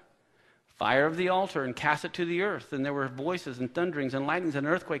what? Fire of the altar, and cast it to the earth. And there were voices and thunderings and lightnings and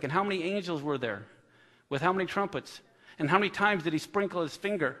earthquake. And how many angels were there? With how many trumpets? And how many times did he sprinkle his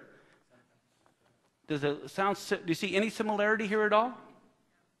finger? Does it sound? Do you see any similarity here at all?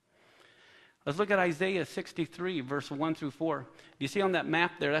 Let's look at Isaiah 63, verse 1 through 4. Do you see on that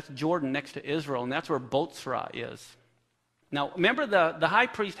map there? That's Jordan next to Israel, and that's where Biltz is. Now, remember the high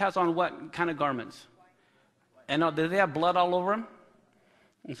priest has on what kind of garments? And do they have blood all over him?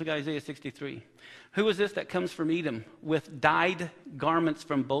 Let's look at Isaiah 63. Who is this that comes from Edom with dyed garments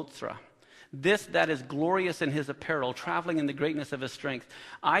from Biltz? This that is glorious in his apparel, traveling in the greatness of his strength.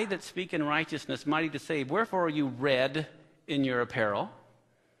 I that speak in righteousness, mighty to save. Wherefore are you red in your apparel?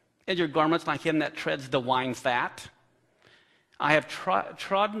 And your garments like him that treads the wine fat? I have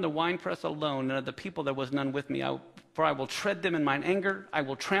trodden the winepress alone, and of the people there was none with me. For I will tread them in mine anger. I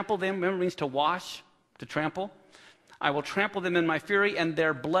will trample them. Remember, it means to wash, to trample. I will trample them in my fury, and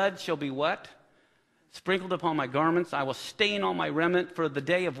their blood shall be what? Sprinkled upon my garments. I will stain all my remnant for the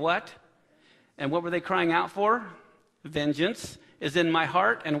day of what? And what were they crying out for? Vengeance is in my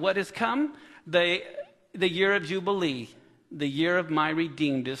heart. And what has come? The year of Jubilee. The year of my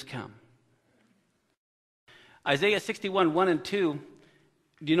redeemed is come. Isaiah 61, 1 and 2.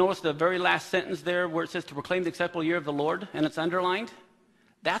 Do you notice the very last sentence there where it says to proclaim the acceptable year of the Lord? And it's underlined.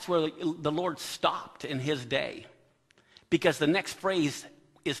 That's where the Lord stopped in his day. Because the next phrase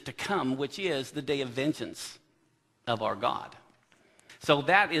is to come, which is the day of vengeance of our God. So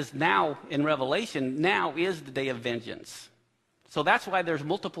that is now in Revelation, now is the day of vengeance. So that's why there's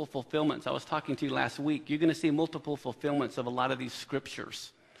multiple fulfillments. I was talking to you last week. You're going to see multiple fulfillments of a lot of these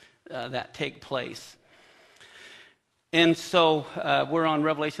scriptures that take place. And so we're on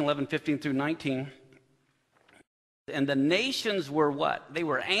Revelation 11, 15 through 19. And the nations were what? They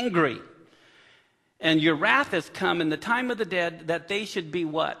were angry. And your wrath has come in the time of the dead that they should be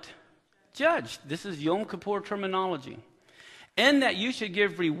what? Judged. This is Yom Kippur terminology. And that you should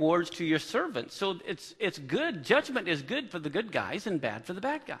give rewards to your servants. So it's good. Judgment is good for the good guys and bad for the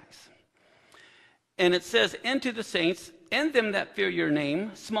bad guys. And it says, and to the saints, and them that fear your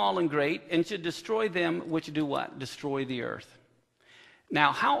name, small and great, and should destroy them which do what? Destroy the earth.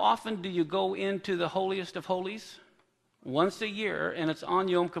 Now, how often do you go into the holiest of holies? Once a year, and it's on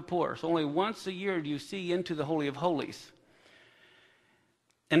Yom Kippur. So only once a year do you see into the Holy of Holies.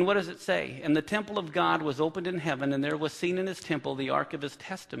 And what does it say? And the temple of God was opened in heaven, and there was seen in his temple the ark of his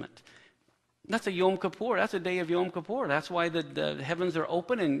testament. That's a Yom Kippur. That's a day of Yom Kippur. That's why the heavens are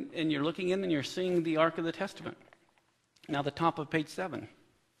open, and you're looking in and you're seeing the ark of the testament. Now the top of page 7.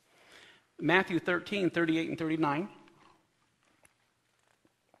 Matthew 13, 38 and 39.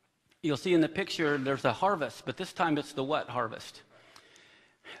 You'll see in the picture there's a harvest, but this time it's the what harvest?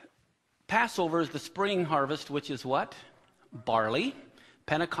 Passover is the spring harvest, which is what? Barley.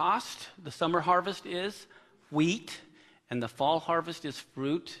 Pentecost, the summer harvest is wheat, and the fall harvest is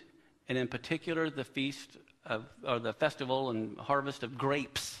fruit, and in particular the feast of, or the festival and harvest of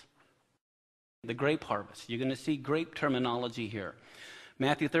grapes. The grape harvest. You're going to see grape terminology here.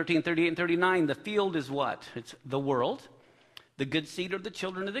 Matthew 13, 38 and 39, the field is what? It's the world. The good seed are the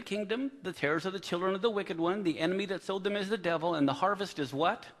children of the kingdom. The tares are the children of the wicked one. The enemy that sowed them is the devil. And the harvest is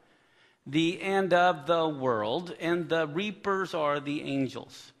what? The end of the world. And the reapers are the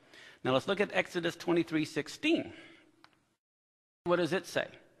angels. Now let's look at Exodus 23, 16. What does it say?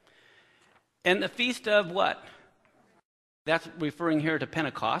 And the feast of what? That's referring here to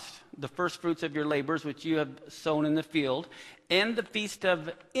Pentecost. The first fruits of your labors, which you have sown in the field. And the feast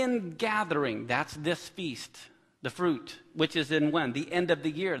of ingathering. That's this feast. The fruit, which is in when? The end of the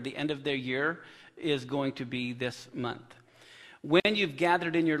year. The end of their year is going to be this month. When you've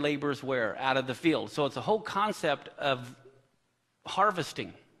gathered in your labors where? Out of the field. So it's a whole concept of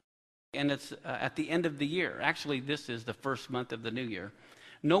harvesting. And it's at the end of the year. Actually, this is the first month of the new year.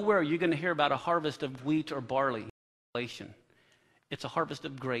 Nowhere are you going to hear about a harvest of wheat or barley. It's a harvest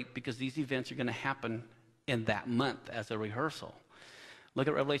of grape, because these events are going to happen in that month as a rehearsal. Look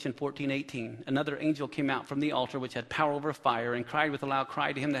at Revelation 14:18. Another angel came out from the altar, which had power over fire, and cried with a loud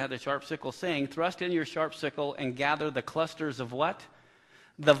cry to him that had the sharp sickle, saying, thrust in your sharp sickle and gather the clusters of what?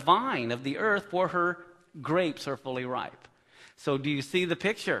 The vine of the earth, for her grapes are fully ripe. So do you see the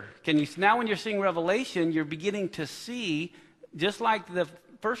picture? Now when you're seeing Revelation, you're beginning to see, just like the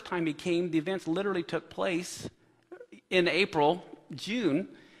first time he came, the events literally took place in April, June.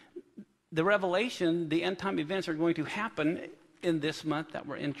 The Revelation, the end time events are going to happen in this month that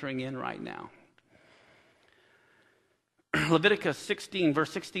we're entering in right now. Leviticus 16,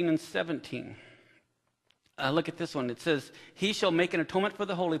 verse 16 and 17. Look at this one. It says, he shall make an atonement for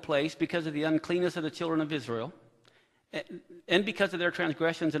the holy place because of the uncleanness of the children of Israel, and because of their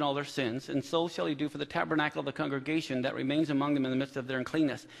transgressions and all their sins, and so shall he do for the tabernacle of the congregation that remains among them in the midst of their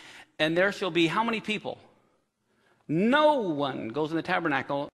uncleanness. And there shall be how many people? No one goes in the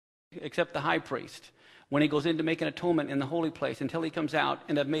tabernacle except the high priest, when he goes in to make an atonement in the holy place, until he comes out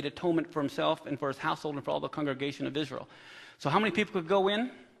and have made atonement for himself and for his household and for all the congregation of Israel. So how many people could go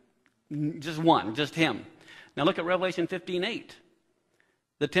in? Just one, just him. Now look at Revelation 15:8.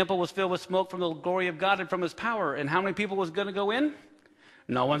 The temple was filled with smoke from the glory of God and from his power. And how many people was going to go in?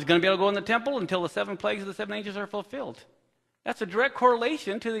 No one's going to be able to go in the temple until the 7 plagues of the 7 angels are fulfilled. That's a direct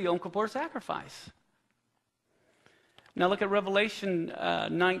correlation to the Yom Kippur sacrifice. Now look at Revelation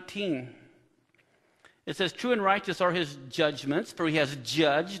 19. It says, true and righteous are his judgments, for he has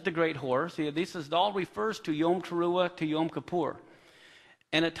judged the great whore. See, this all refers to Yom Teruah, to Yom Kippur.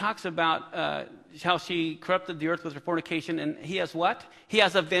 And it talks about how she corrupted the earth with her fornication. And he has what? He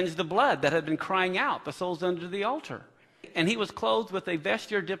has avenged the blood that had been crying out, the souls under the altar. And he was clothed with a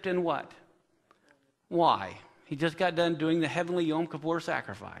vesture dipped in what? Why? He just got done doing the heavenly Yom Kippur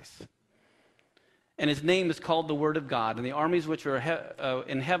sacrifice. And his name is called the Word of God. And the armies which were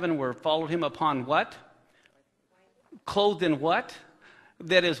in heaven followed him upon what? Clothed in what?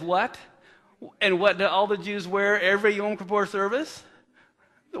 That is what? And what do all the Jews wear every Yom Kippur service?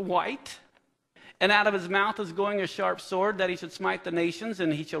 White. And out of his mouth is going a sharp sword, that he should smite the nations,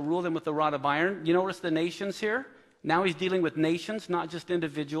 and he shall rule them with a rod of iron. You notice the nations here? Now he's dealing with nations, not just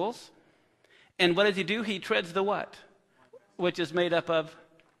individuals. And what does he do? He treads the what? Which is made up of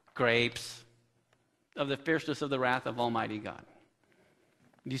grapes, of the fierceness of the wrath of Almighty God.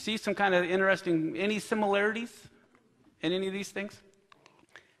 Do you see some kind of interesting, any similarities in any of these things?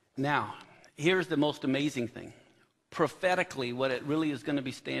 Now, here's the most amazing thing. Prophetically, what it really is going to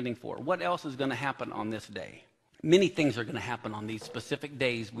be standing for. What else is going to happen on this day? Many things are going to happen on these specific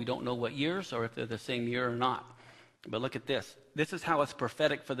days. We don't know what years or if they're the same year or not. But look at this. This is how it's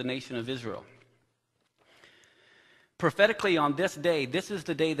prophetic for the nation of Israel. Prophetically on this day, this is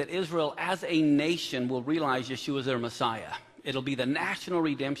the day that Israel as a nation will realize Yeshua is their Messiah. It'll be the national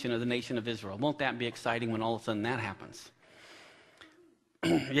redemption of the nation of Israel. Won't that be exciting when all of a sudden that happens?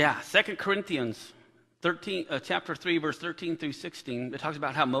 Yeah, 2 Corinthians 13, chapter 3, verse 13 through 16, it talks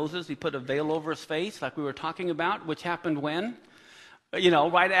about how Moses, he put a veil over his face, like we were talking about, which happened when?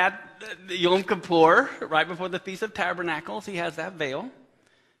 Right at Yom Kippur, right before the Feast of Tabernacles, he has that veil,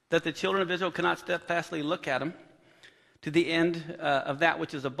 that the children of Israel cannot steadfastly look at him, to the end of that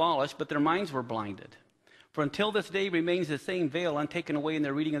which is abolished, but their minds were blinded. For until this day remains the same veil untaken away in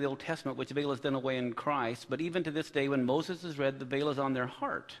their reading of the Old Testament, which veil is done away in Christ. But even to this day, when Moses is read, the veil is on their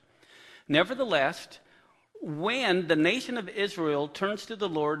heart. Nevertheless, when the nation of Israel turns to the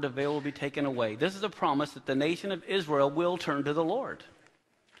Lord, the veil will be taken away. This is a promise that the nation of Israel will turn to the Lord.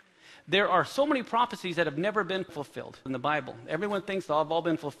 There are so many prophecies that have never been fulfilled in the Bible. Everyone thinks they've all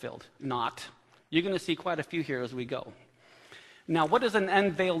been fulfilled. Not. You're going to see quite a few here as we go. Now, what does an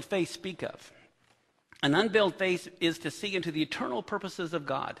unveiled face speak of? An unveiled face is to see into the eternal purposes of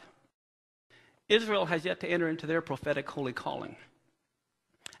God. Israel has yet to enter into their prophetic holy calling.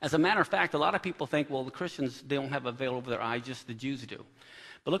 As a matter of fact, a lot of people think, well, the Christians, they don't have a veil over their eyes, just the Jews do.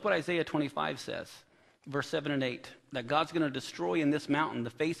 But look what Isaiah 25 says, verse 7 and 8, that God's going to destroy in this mountain the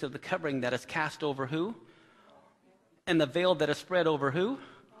face of the covering that is cast over who? And the veil that is spread over who?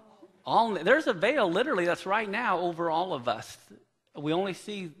 There's a veil, literally, that's right now over all of us. We only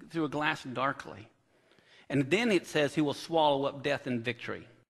see through a glass darkly. And then it says he will swallow up death in victory.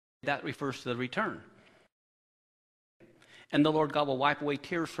 That refers to the return. And the Lord God will wipe away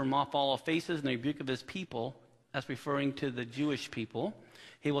tears from off all faces, and the rebuke of his people, that's referring to the Jewish people,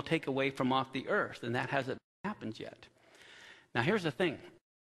 he will take away from off the earth. And that hasn't happened yet. Now here's the thing.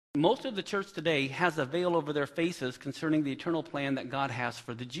 Most of the church today has a veil over their faces concerning the eternal plan that God has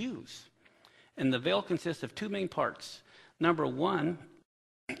for the Jews. And the veil consists of two main parts. Number one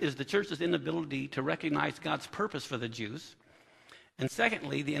is the church's inability to recognize God's purpose for the Jews. And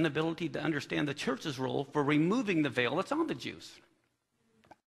secondly, the inability to understand the church's role for removing the veil that's on the Jews.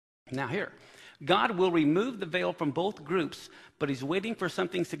 Now here, God will remove the veil from both groups, but he's waiting for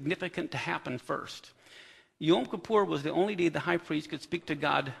something significant to happen first. Yom Kippur was the only day the high priest could speak to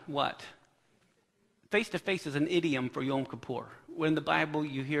God, what? Face-to-face is an idiom for Yom Kippur. When in the Bible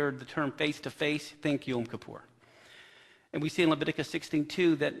you hear the term face-to-face, think Yom Kippur. And we see in Leviticus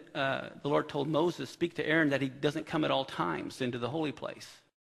 16:2 that the Lord told Moses, speak to Aaron that he doesn't come at all times into the holy place,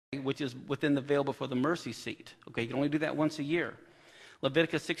 which is within the veil before the mercy seat. Okay, you can only do that once a year.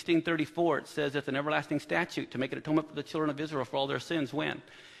 Leviticus 16:34, it says it's an everlasting statute to make an atonement for the children of Israel for all their sins. When?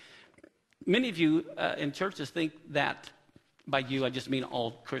 Many of you in churches think that, by you I just mean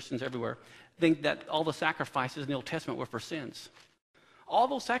all Christians everywhere, think that all the sacrifices in the Old Testament were for sins. All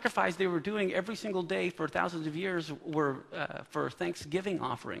those sacrifices they were doing every single day for thousands of years were for thanksgiving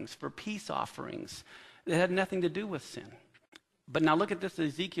offerings, for peace offerings. It had nothing to do with sin. But now look at this in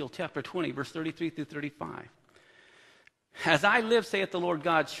Ezekiel chapter 20, verse 33 through 35. As I live, saith the Lord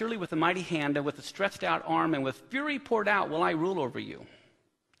God, surely with a mighty hand and with a stretched out arm and with fury poured out will I rule over you.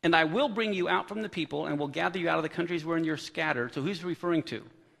 And I will bring you out from the people and will gather you out of the countries wherein you're scattered. So who's he referring to?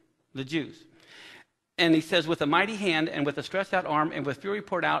 The Jews. And he says, with a mighty hand and with a stretched out arm and with fury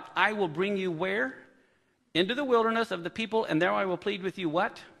poured out, I will bring you where? Into the wilderness of the people, and there I will plead with you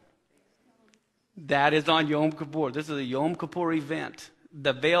what? That is on Yom Kippur. This is a Yom Kippur event.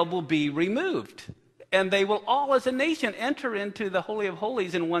 The veil will be removed. And they will all as a nation enter into the Holy of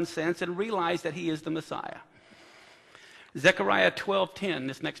Holies in one sense and realize that he is the Messiah. Zechariah 12:10,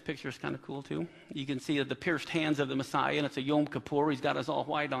 this next picture is kind of cool too. You can see the pierced hands of the Messiah, and it's a Yom Kippur. He's got us all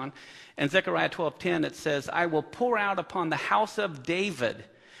white on. And Zechariah 12:10, it says, I will pour out upon the house of David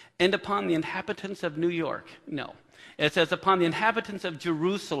and upon the inhabitants of New York. No. It says, upon the inhabitants of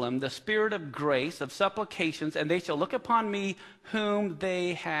Jerusalem, the spirit of grace, of supplications, and they shall look upon me whom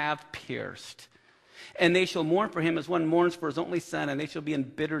they have pierced. And they shall mourn for him as one mourns for his only son, and they shall be in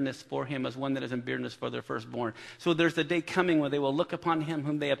bitterness for him as one that is in bitterness for their firstborn. So there's a day coming when they will look upon him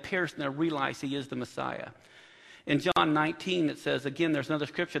whom they have pierced, and they'll realize he is the Messiah. In John 19, it says, again, there's another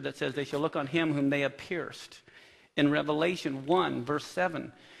scripture that says they shall look on him whom they have pierced. In Revelation 1, verse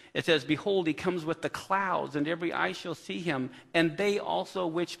 7, it says, behold, he comes with the clouds, and every eye shall see him, and they also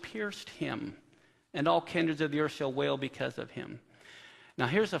which pierced him. And all kindreds of the earth shall wail because of him. Now,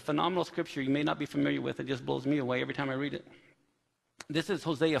 here's a phenomenal scripture you may not be familiar with. It just blows me away every time I read it. This is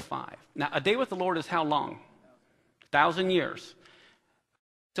Hosea 5. Now, a day with the Lord is how long? 1,000 years.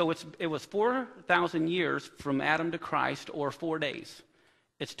 So it was 4,000 years from Adam to Christ, or 4 days.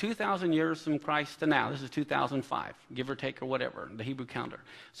 It's 2,000 years from Christ to now. This is 2005, give or take or whatever, the Hebrew calendar.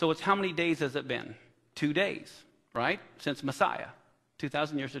 So it's how many days has it been? 2 days, right? Since Messiah.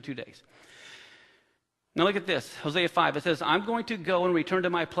 2,000 years to 2 days. Now look at this, Hosea 5. It says, I'm going to go and return to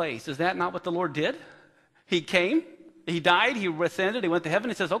my place. Is that not what the Lord did? He came, he died, he ascended, he went to heaven.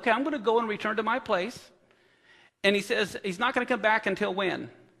 He says, okay, I'm going to go and return to my place. And he says he's not going to come back until when?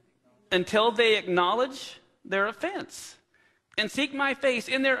 Until they acknowledge their offense and seek my face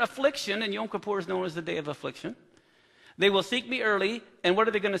in their affliction. And Yom Kippur is known as the day of affliction. They will seek me early, and what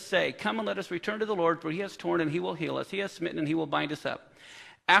are they going to say? Come and let us return to the Lord, for he has torn and he will heal us. He has smitten and he will bind us up.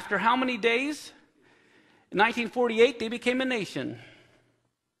 After how many days? In 1948, they became a nation.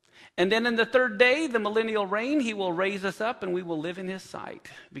 And then in the third day, the millennial reign, he will raise us up and we will live in his sight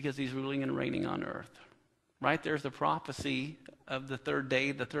because he's ruling and reigning on earth. Right there's the prophecy of the third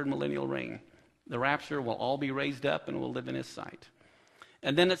day, the third millennial reign. The rapture will all be raised up and we'll live in his sight.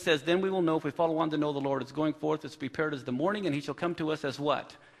 And then it says, then we will know if we follow on to know the Lord. It's going forth, it's prepared as the morning, and he shall come to us as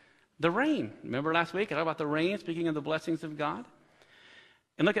what? The rain. Remember last week I talked about the rain, speaking of the blessings of God?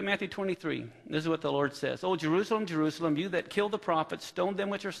 And look at Matthew 23. This is what the Lord says. Oh, Jerusalem, Jerusalem, you that kill the prophets, stone them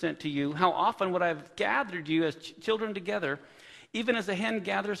which are sent to you. How often would I have gathered you as children together, even as a hen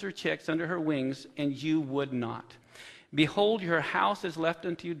gathers her chicks under her wings, and you would not. Behold, your house is left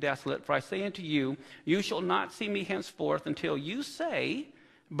unto you desolate. For I say unto you, you shall not see me henceforth until you say,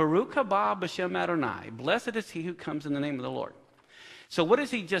 Baruch haba b'shem Adonai. Blessed is he who comes in the name of the Lord. So what is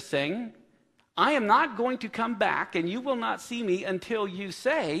he just saying? I am not going to come back, and you will not see me until you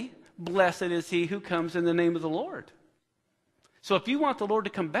say, blessed is he who comes in the name of the Lord. So if you want the Lord to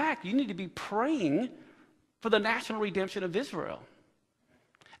come back, you need to be praying for the national redemption of Israel.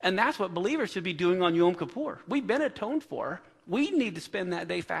 And that's what believers should be doing on Yom Kippur. We've been atoned for. We need to spend that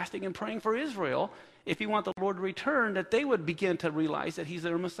day fasting and praying for Israel if you want the Lord to return, that they would begin to realize that he's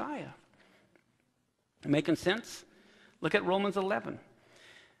their Messiah. Making sense? Look at Romans 11.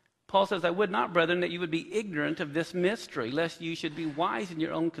 Paul says, I would not, brethren, that you would be ignorant of this mystery, lest you should be wise in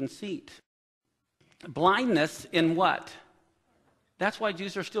your own conceit. Blindness in what? That's why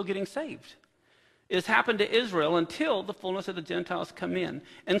Jews are still getting saved. It has happened to Israel until the fullness of the Gentiles come in.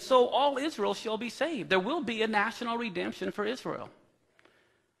 And so all Israel shall be saved. There will be a national redemption for Israel.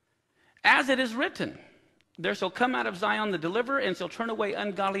 As it is written, there shall come out of Zion the deliverer, and shall turn away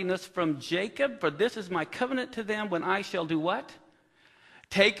ungodliness from Jacob. For this is my covenant to them, when I shall do what?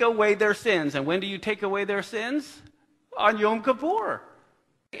 Take away their sins. And when do you take away their sins? On Yom Kippur.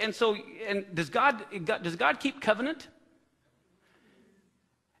 And so, does God keep covenant?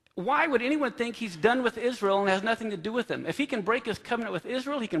 Why would anyone think he's done with Israel and has nothing to do with them? If he can break his covenant with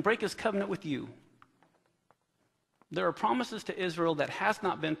Israel, he can break his covenant with you. There are promises to Israel that has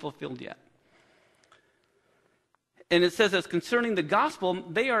not been fulfilled yet. And it says, as concerning the gospel,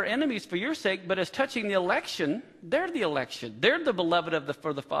 they are enemies for your sake, but as touching the election, they're the election. They're the beloved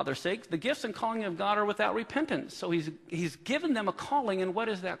for the Father's sake. The gifts and calling of God are without repentance. So he's given them a calling, and what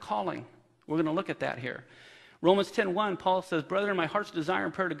is that calling? We're going to look at that here. Romans 10:1, Paul says, brethren, my heart's desire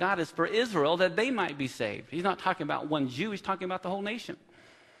and prayer to God is for Israel, that they might be saved. He's not talking about one Jew, he's talking about the whole nation.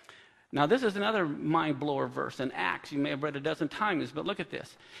 Now, this is another mind-blower verse in Acts. You may have read a dozen times, but look at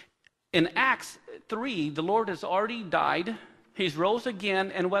this. In Acts 3, the Lord has already died, he's rose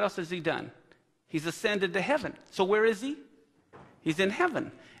again, and what else has he done? He's ascended to heaven. So where is he? He's in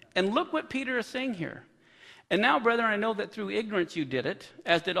heaven. And look what Peter is saying here. And now, brethren, I know that through ignorance you did it,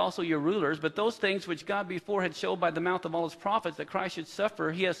 as did also your rulers, but those things which God before had showed by the mouth of all his prophets that Christ should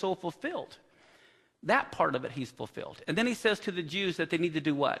suffer, he has so fulfilled. That part of it he's fulfilled. And then he says to the Jews that they need to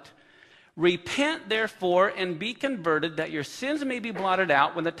do what? Repent, therefore, and be converted, that your sins may be blotted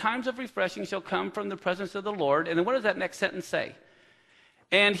out, when the times of refreshing shall come from the presence of the Lord. And then what does that next sentence say?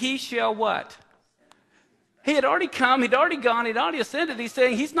 And he shall what? He had already come, he'd already gone, he'd already ascended. He's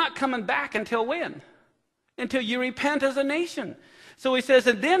saying he's not coming back until when? Until you repent as a nation. So he says,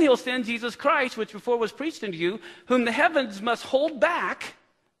 and then he'll send Jesus Christ, which before was preached unto you, whom the heavens must hold back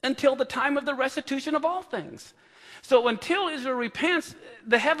until the time of the restitution of all things. So until Israel repents,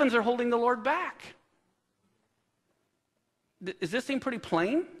 the heavens are holding the Lord back. Does this seem pretty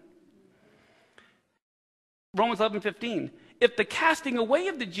plain? Romans 11:15. If the casting away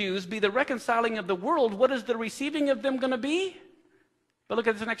of the Jews be the reconciling of the world, what is the receiving of them going to be? But look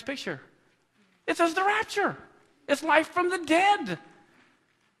at this next picture. It says the rapture. It's life from the dead.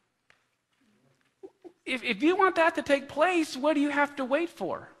 If you want that to take place, what do you have to wait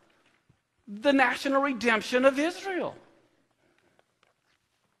for? The national redemption of Israel.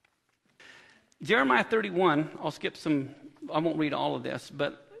 Jeremiah 31, I'll skip some, I won't read all of this,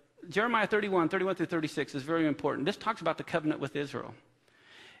 but Jeremiah 31 through 36 is very important. This talks about the covenant with Israel.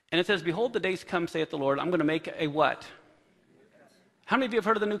 And it says, behold, the days come, saith the Lord, I'm going to make a what? How many of you have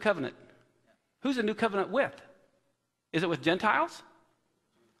heard of the new covenant? Who's the new covenant with? Is it with Gentiles?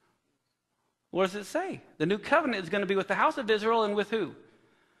 What does it say? The new covenant is going to be with the house of Israel, and with who?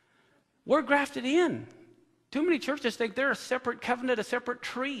 We're grafted in. Too many churches think they're a separate covenant, a separate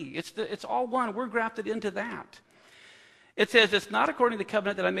tree. It's all one. We're grafted into that. It says, it's not according to the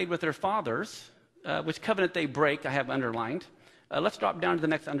covenant that I made with their fathers, which covenant they break, I have underlined. Let's drop down to the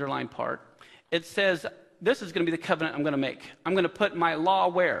next underlined part. It says, this is going to be the covenant I'm going to make. I'm going to put my law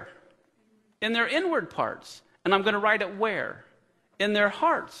where? In their inward parts. And I'm going to write it where? In their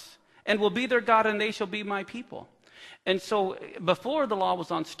hearts. And will be their God, and they shall be my people. And so before the law was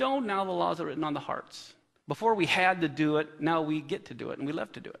on stone, now the laws are written on the hearts. Before we had to do it, now we get to do it, and we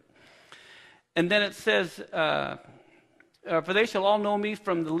love to do it. And then it says, for they shall all know me,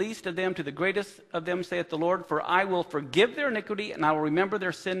 from the least of them to the greatest of them, saith the Lord, for I will forgive their iniquity, and I will remember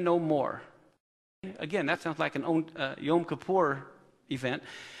their sin no more. Again, that sounds like an Yom Kippur event.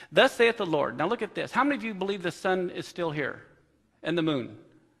 Thus saith the Lord. Now look at this. How many of you believe the sun is still here, and the moon,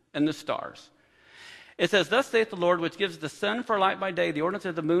 and the stars? It says, thus saith the Lord, which gives the sun for a light by day, the ordinance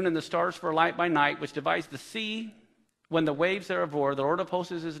of the moon and the stars for a light by night, which divides the sea when the waves thereof roar. The Lord of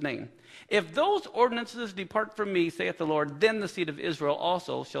hosts is his name. If those ordinances depart from me, saith the Lord, then the seed of Israel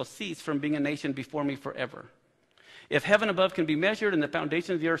also shall cease from being a nation before me forever. If heaven above can be measured and the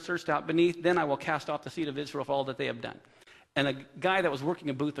foundation of the earth searched out beneath, then I will cast off the seed of Israel for all that they have done. And a guy that was working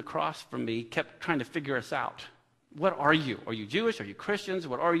a booth across from me kept trying to figure us out. What are you? Are you Jewish? Are you Christians?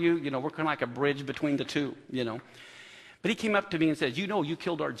 What are you? We're kind of like a bridge between the two, But he came up to me and said, you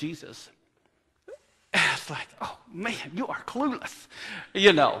killed our Jesus. And it's like, oh, man, you are clueless,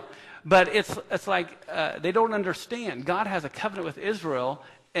 But it's like they don't understand. God has a covenant with Israel,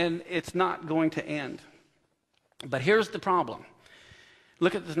 and it's not going to end. But here's the problem.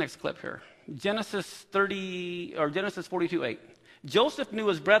 Look at this next clip here. Genesis 42:8. Joseph knew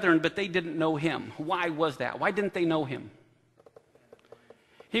his brethren, but they didn't know him. Why was that? Why didn't they know him?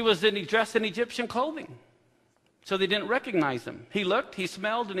 He was dressed in Egyptian clothing, so they didn't recognize him. He looked, he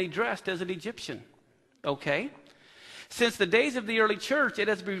smelled, and he dressed as an Egyptian. Okay? Since the days of the early church, it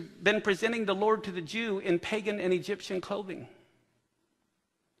has been presenting the Lord to the Jew in pagan and Egyptian clothing.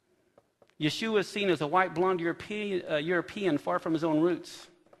 Yeshua is seen as a white, blonde European far from his own roots.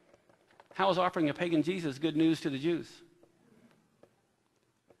 How is offering a pagan Jesus good news to the Jews?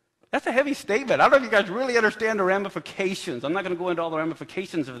 That's a heavy statement. I don't know if you guys really understand the ramifications. I'm not going to go into all the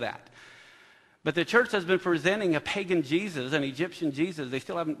ramifications of that. But the church has been presenting a pagan Jesus, an Egyptian Jesus. They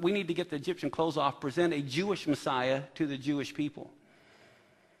still haven't. We need to get the Egyptian clothes off, present a Jewish Messiah to the Jewish people.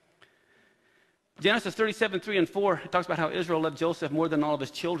 Genesis 37:3-4 talks about how Israel loved Joseph more than all of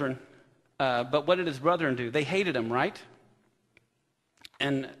his children. But what did his brethren do? They hated him, right?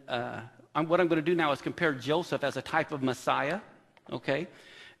 And what I'm going to do now is compare Joseph as a type of Messiah, okay?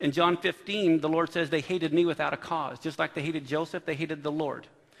 In John 15, the Lord says they hated me without a cause. Just like they hated Joseph, they hated the Lord.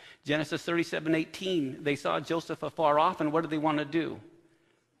 Genesis 37:18, they saw Joseph afar off, and what did they want to do?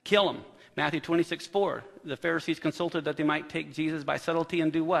 Kill him. Matthew 26:4, the Pharisees consulted that they might take Jesus by subtlety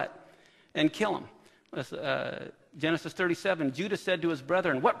and do what? And kill him. Genesis 37, Judah said to his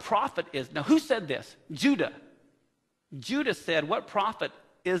brethren, what profit is... Now, who said this? Judah. Judah said, what profit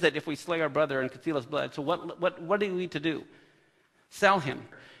is it if we slay our brother and conceal his blood? So what do we need to do? Sell him.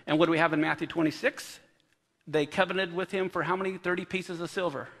 And what do we have in Matthew 26? They covenanted with him for how many? 30 pieces of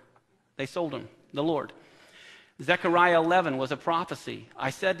silver. They sold him, the Lord. Zechariah 11 was a prophecy. I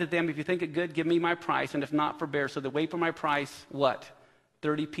said to them, if you think it good, give me my price, and if not, forbear. So they wait for my price, what?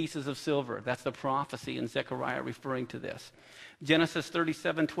 30 pieces of silver. That's the prophecy in Zechariah referring to this. Genesis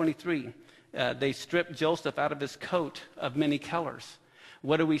 37:23. They stripped Joseph out of his coat of many colors.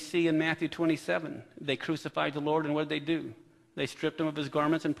 What do we see in Matthew 27? They crucified the Lord, and what did they do? They stripped him of his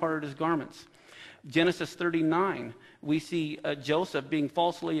garments and parted his garments. Genesis 39, we see Joseph being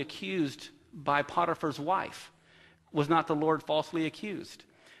falsely accused by Potiphar's wife. Was not the Lord falsely accused?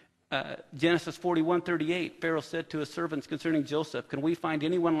 Genesis 41:38, Pharaoh said to his servants concerning Joseph, can we find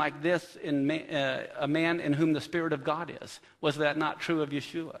anyone like this in a man in whom the Spirit of God is? Was that not true of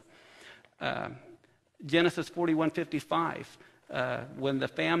Yeshua? Genesis 41:55, when the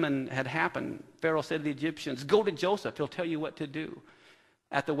famine had happened, Pharaoh said to the Egyptians, go to Joseph, he'll tell you what to do.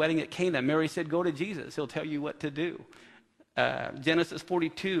 At the wedding at Cana, Mary said, go to Jesus, he'll tell you what to do. Genesis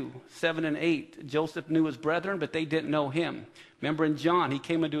 42:7-8, Joseph knew his brethren, but they didn't know him. Remember in John, he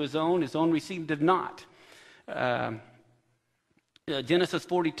came unto his own received him not. Genesis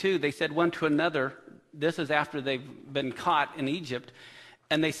 42, they said one to another, this is after they've been caught in Egypt,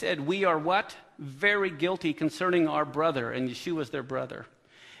 and they said, we are what? Very guilty concerning our brother, and Yeshua is their brother.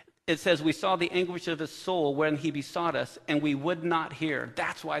 It says, we saw the anguish of his soul when he besought us, and we would not hear.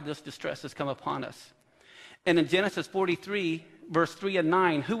 That's why this distress has come upon us. And in Genesis 43, verse 3 and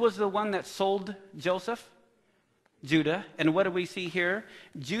 9, who was the one that sold Joseph? Judah. And what do we see here?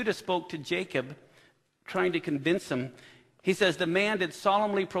 Judah spoke to Jacob, trying to convince him. He says, the man did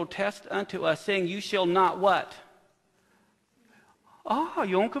solemnly protest unto us, saying, you shall not what?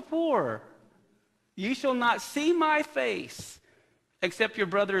 Yom Kippur. You shall not see my face, except your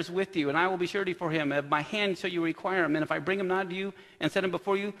brother is with you, and I will be surety for him. Of my hand shall you require him, and if I bring him not to you and set him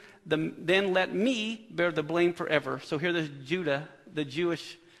before you, then let me bear the blame forever. So here there's Judah, the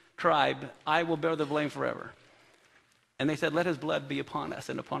Jewish tribe. I will bear the blame forever. And they said, let his blood be upon us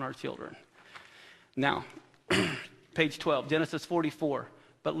and upon our children. Now, page 12, Genesis 44.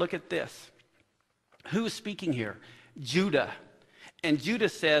 But look at this. Who's speaking here? Judah. And Judah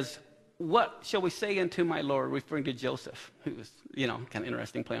says, what shall we say unto my Lord, referring to Joseph, who is, kind of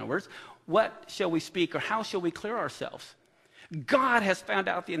interesting play on words. What shall we speak, or how shall we clear ourselves? God has found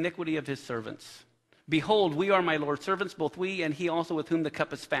out the iniquity of his servants. Behold, we are my Lord's servants, both we and he also with whom the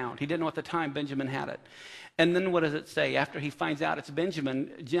cup is found. He didn't know at the time Benjamin had it. And then what does it say? After he finds out it's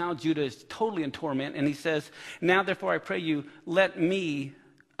Benjamin, now Judah is totally in torment, and he says, now therefore I pray you, let me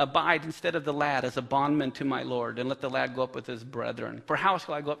abide instead of the lad as a bondman to my Lord, and let the lad go up with his brethren. For how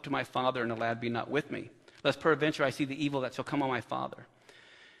shall I go up to my father, and the lad be not with me? Lest peradventure I see the evil that shall come on my father.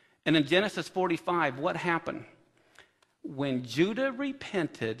 And in Genesis 45, what happened? When Judah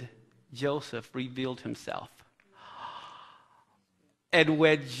repented, Joseph revealed himself. And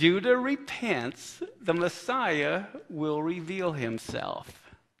when Judah repents, the Messiah will reveal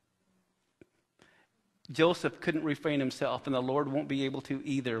himself. Joseph couldn't refrain himself, and the Lord won't be able to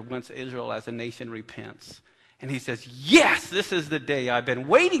either once Israel as a nation repents. And he says, yes, this is the day I've been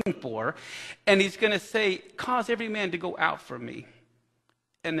waiting for. And he's going to say, cause every man to go out from me.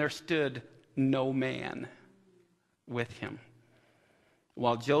 And there stood no man with him,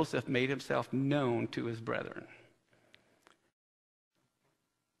 while Joseph made himself known to his brethren.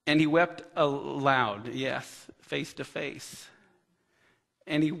 And he wept aloud, yes, face to face.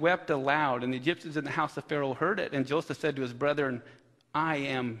 And he wept aloud, and the Egyptians in the house of Pharaoh heard it. And Joseph said to his brethren, I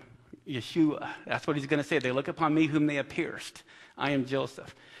am Yeshua. That's what he's going to say. They look upon me whom they have pierced. I am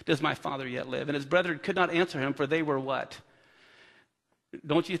Joseph. Does my father yet live? And his brethren could not answer him, for they were what?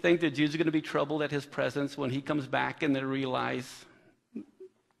 Don't you think the Jews are going to be troubled at his presence when he comes back and they realize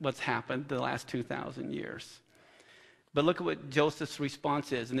what's happened the last 2,000 years? But look at what Joseph's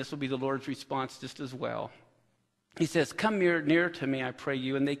response is, and this will be the Lord's response just as well. He says, come near to me, I pray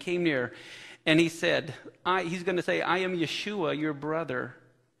you. And they came near, and he said, he's going to say, I am Yeshua, your brother,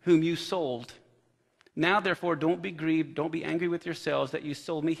 whom you sold. Now, therefore, don't be grieved, don't be angry with yourselves that you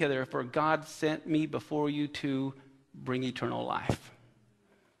sold me hither, for God sent me before you to bring eternal life.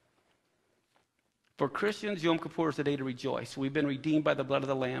 For Christians, Yom Kippur is a day to rejoice. We've been redeemed by the blood of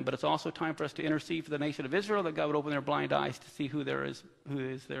the Lamb, but it's also time for us to intercede for the nation of Israel, that God would open their blind eyes to see who is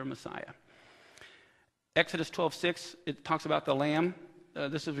their Messiah. Exodus 12:6, it talks about the lamb.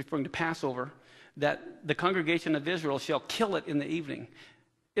 This is referring to Passover, that the congregation of Israel shall kill it in the evening.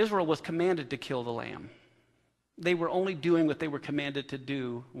 Israel was commanded to kill the lamb. They were only doing what they were commanded to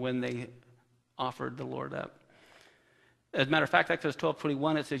do when they offered the Lord up. As a matter of fact, Exodus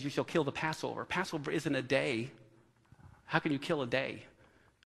 12:21, it says, you shall kill the Passover. Passover isn't a day. How can you kill a day?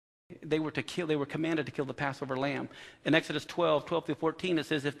 They were commanded to kill the Passover lamb. In Exodus 12:12-14, it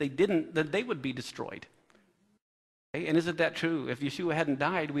says if they didn't, then they would be destroyed. Okay? And isn't that true? If Yeshua hadn't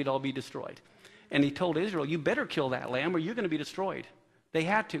died, we'd all be destroyed. And he told Israel, you better kill that lamb or you're going to be destroyed. They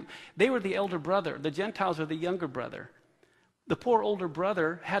had to. They were the elder brother. The Gentiles are the younger brother. The poor older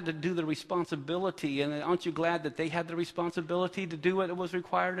brother had to do the responsibility, and aren't you glad that they had the responsibility to do what was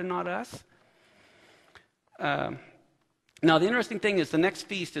required and not us? Now, the interesting thing is the next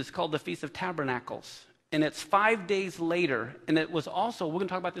feast is called the Feast of Tabernacles, and it's 5 days later, and it was also, we're going to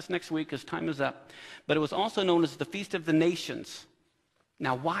talk about this next week because time is up, but it was also known as the Feast of the Nations.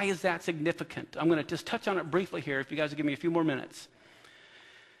 Now, why is that significant? I'm going to just touch on it briefly here if you guys will give me a few more minutes.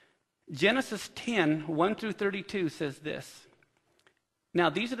 Genesis 10:1-32 says this. Now,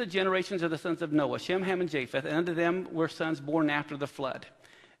 these are the generations of the sons of Noah, Shem, Ham, and Japheth, and unto them were sons born after the flood.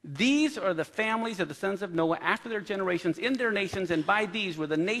 These are the families of the sons of Noah after their generations in their nations, and by these were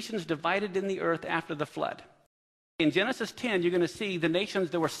the nations divided in the earth after the flood. In Genesis 10, you're going to see the nations,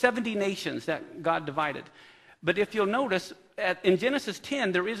 there were 70 nations that God divided. But if you'll notice, in Genesis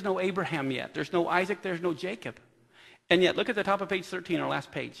 10, there is no Abraham yet. There's no Isaac, there's no Jacob. And yet, look at the top of page 13, our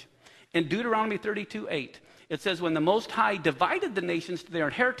last page. In Deuteronomy 32:8, it says, when the Most High divided the nations to their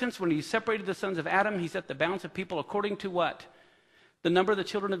inheritance, when he separated the sons of Adam, he set the bounds of people according to what? The number of the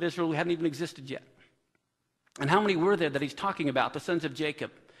children of Israel who hadn't even existed yet. And how many were there that he's talking about? The sons of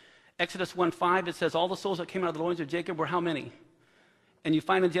Jacob. Exodus 1:5, it says all the souls that came out of the loins of Jacob were how many? And you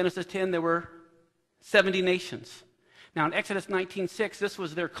find in Genesis 10 there were 70 nations. Now in Exodus 19:6, this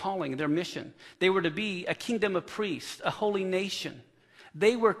was their calling, their mission. They were to be a kingdom of priests, a holy nation.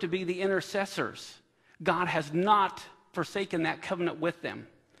 They were to be the intercessors. God has not forsaken that covenant with them.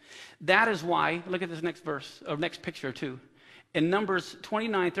 That is why, look at this next verse, or next picture too. In Numbers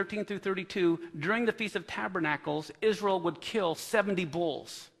 29:13-32, during the Feast of Tabernacles, Israel would kill 70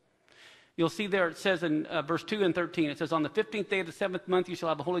 bulls. You'll see there it says in verse 2 and 13, it says, on the 15th day of the 7th month you shall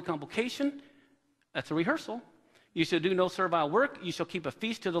have a holy convocation. That's a rehearsal. You shall do no servile work. You shall keep a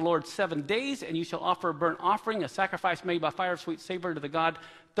feast to the Lord 7 days, and you shall offer a burnt offering, a sacrifice made by fire of sweet savor to the God.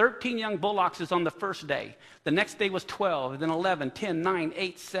 13 young bullocks is on the first day. The next day was 12, and then 11, 10, 9,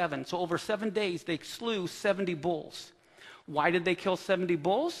 8, 7. So over 7 days, they slew 70 bulls. Why did they kill 70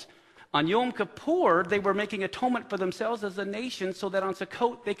 bulls? On Yom Kippur, they were making atonement for themselves as a nation so that on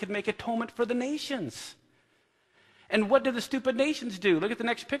Sukkot, they could make atonement for the nations. And what do the stupid nations do? Look at the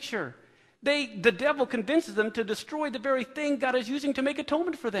next picture. The devil convinces them to destroy the very thing God is using to make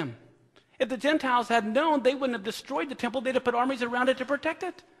atonement for them. If the Gentiles had known, they wouldn't have destroyed the temple. They'd have put armies around it to protect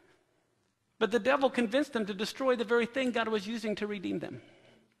it. But the devil convinced them to destroy the very thing God was using to redeem them.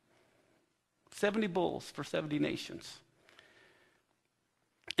 70 bulls for 70 nations.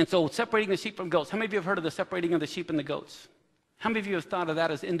 And so separating the sheep from goats. How many of you have heard of the separating of the sheep and the goats? How many of you have thought of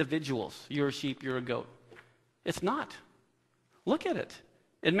that as individuals? You're a sheep, you're a goat. It's not. Look at it.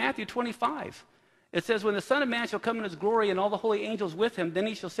 In Matthew 25, It says, when the Son of Man shall come in his glory and all the holy angels with him, then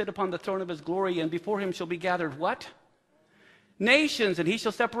he shall sit upon the throne of his glory, and before him shall be gathered what? Nations, and he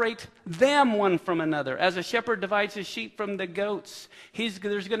shall separate them one from another, as a shepherd divides his sheep from the goats. There's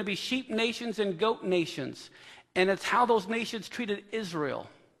going to be sheep nations and goat nations. And it's how those nations treated Israel,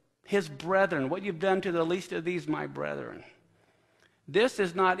 his brethren. What you've done to the least of these, my brethren. This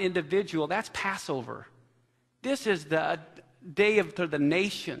is not individual. That's Passover. This is the day of the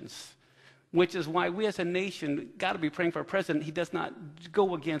nations, which is why we as a nation got to be praying for a president. He does not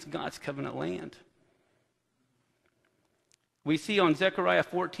go against God's covenant land. We see on Zechariah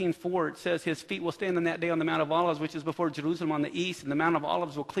 14:4, it says, his feet will stand on that day on the Mount of Olives, which is before Jerusalem on the east, and the Mount of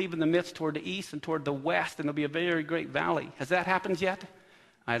Olives will cleave in the midst toward the east and toward the west, and there'll be a very great valley. Has that happened yet?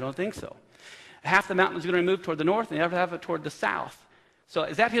 I don't think so. Half the mountain is going to move toward the north, and the other half toward the south. So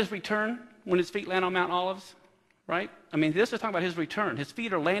is that his return when his feet land on Mount Olives? Right? I mean, this is talking about his return. His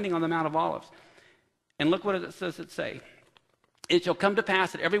feet are landing on the Mount of Olives. And look what it says it say. It shall come to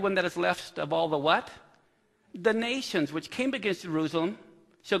pass that everyone that is left of all the what? The nations which came against Jerusalem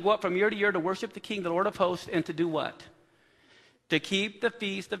shall go up from year to year to worship the King, the Lord of hosts, and to do what? To keep the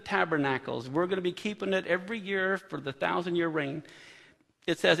Feast of Tabernacles. We're going to be keeping it every year for the 1,000-year reign.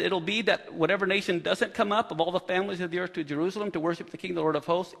 It says it'll be that whatever nation doesn't come up of all the families of the earth to Jerusalem to worship the King, the Lord of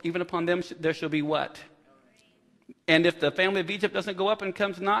hosts, even upon them there shall be what? And if the family of Egypt doesn't go up and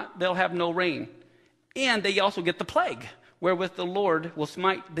comes not, they'll have no rain. And they also get the plague, wherewith the Lord will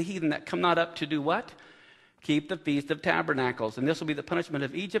smite the heathen that come not up to do what? Keep the Feast of Tabernacles. And this will be the punishment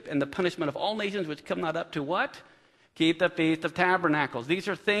of Egypt and the punishment of all nations which come not up to what? Keep the Feast of Tabernacles. These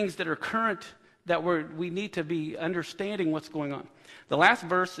are things that are current that we need to be understanding what's going on. The last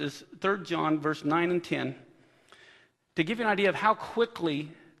verse is 3 John, verse 9 and 10. To give you an idea of how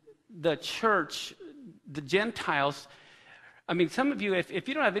quickly the church, the Gentiles, I mean, some of you, if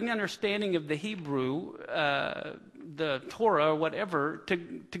you don't have any understanding of the Hebrew, the Torah or whatever, to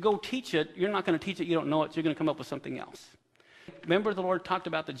go teach it, you're not going to teach it, you don't know it, so you're going to come up with something else. Remember the Lord talked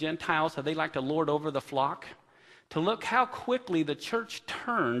about the Gentiles, how they like to lord over the flock? To look how quickly the church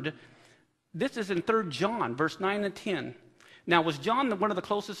turned. This is in 3 John, verse 9 and 10. Now, was John one of the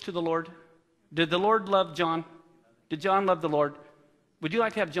closest to the Lord? Did the Lord love John? Did John love the Lord? Would you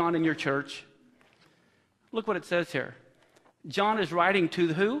like to have John in your church? Look what it says here. John is writing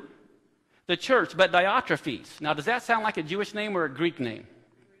to who? The church, but Diotrephes. Now, does that sound like a Jewish name or a Greek name?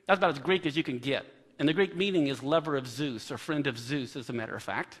 That's about as Greek as you can get. And the Greek meaning is lover of Zeus, or friend of Zeus, as a matter of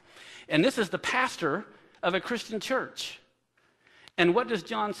fact. And this is the pastor of a Christian church. And what does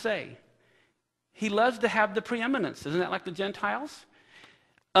John say? He loves to have the preeminence. Isn't that like the Gentiles?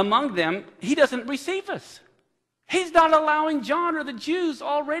 Among them, he doesn't receive us. He's not allowing John or the Jews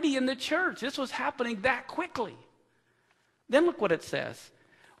already in the church. This was happening that quickly. Then look what it says.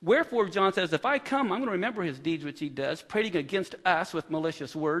 Wherefore, John says, if I come, I'm going to remember his deeds which he does, prating against us with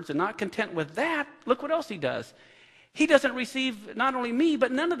malicious words, and not content with that, look what else he does. He doesn't receive not only me,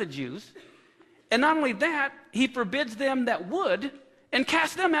 but none of the Jews. And not only that, he forbids them that would, and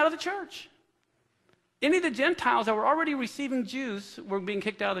casts them out of the church. Any of the Gentiles that were already receiving Jews were being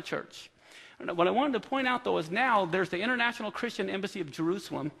kicked out of the church. What I wanted to point out, though, is now there's the International Christian Embassy of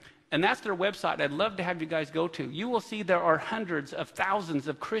Jerusalem, and that's their website. I'd love to have you guys go to. You will see there are hundreds of thousands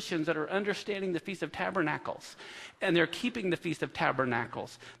of Christians that are understanding the Feast of Tabernacles, and they're keeping the Feast of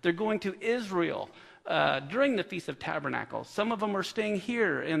Tabernacles. They're going to Israel during the Feast of Tabernacles. Some of them are staying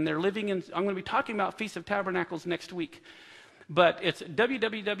here, and they're living in, I'm going to be talking about Feast of Tabernacles next week, but it's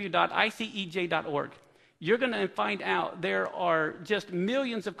www.icej.org. You're going to find out there are just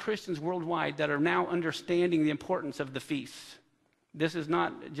millions of Christians worldwide that are now understanding the importance of the feasts. This is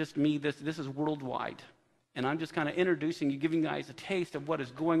not just me, this is worldwide. And I'm just kind of introducing you, giving you guys a taste of what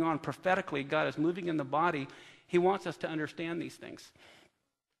is going on prophetically. God is moving in the body. He wants us to understand these things.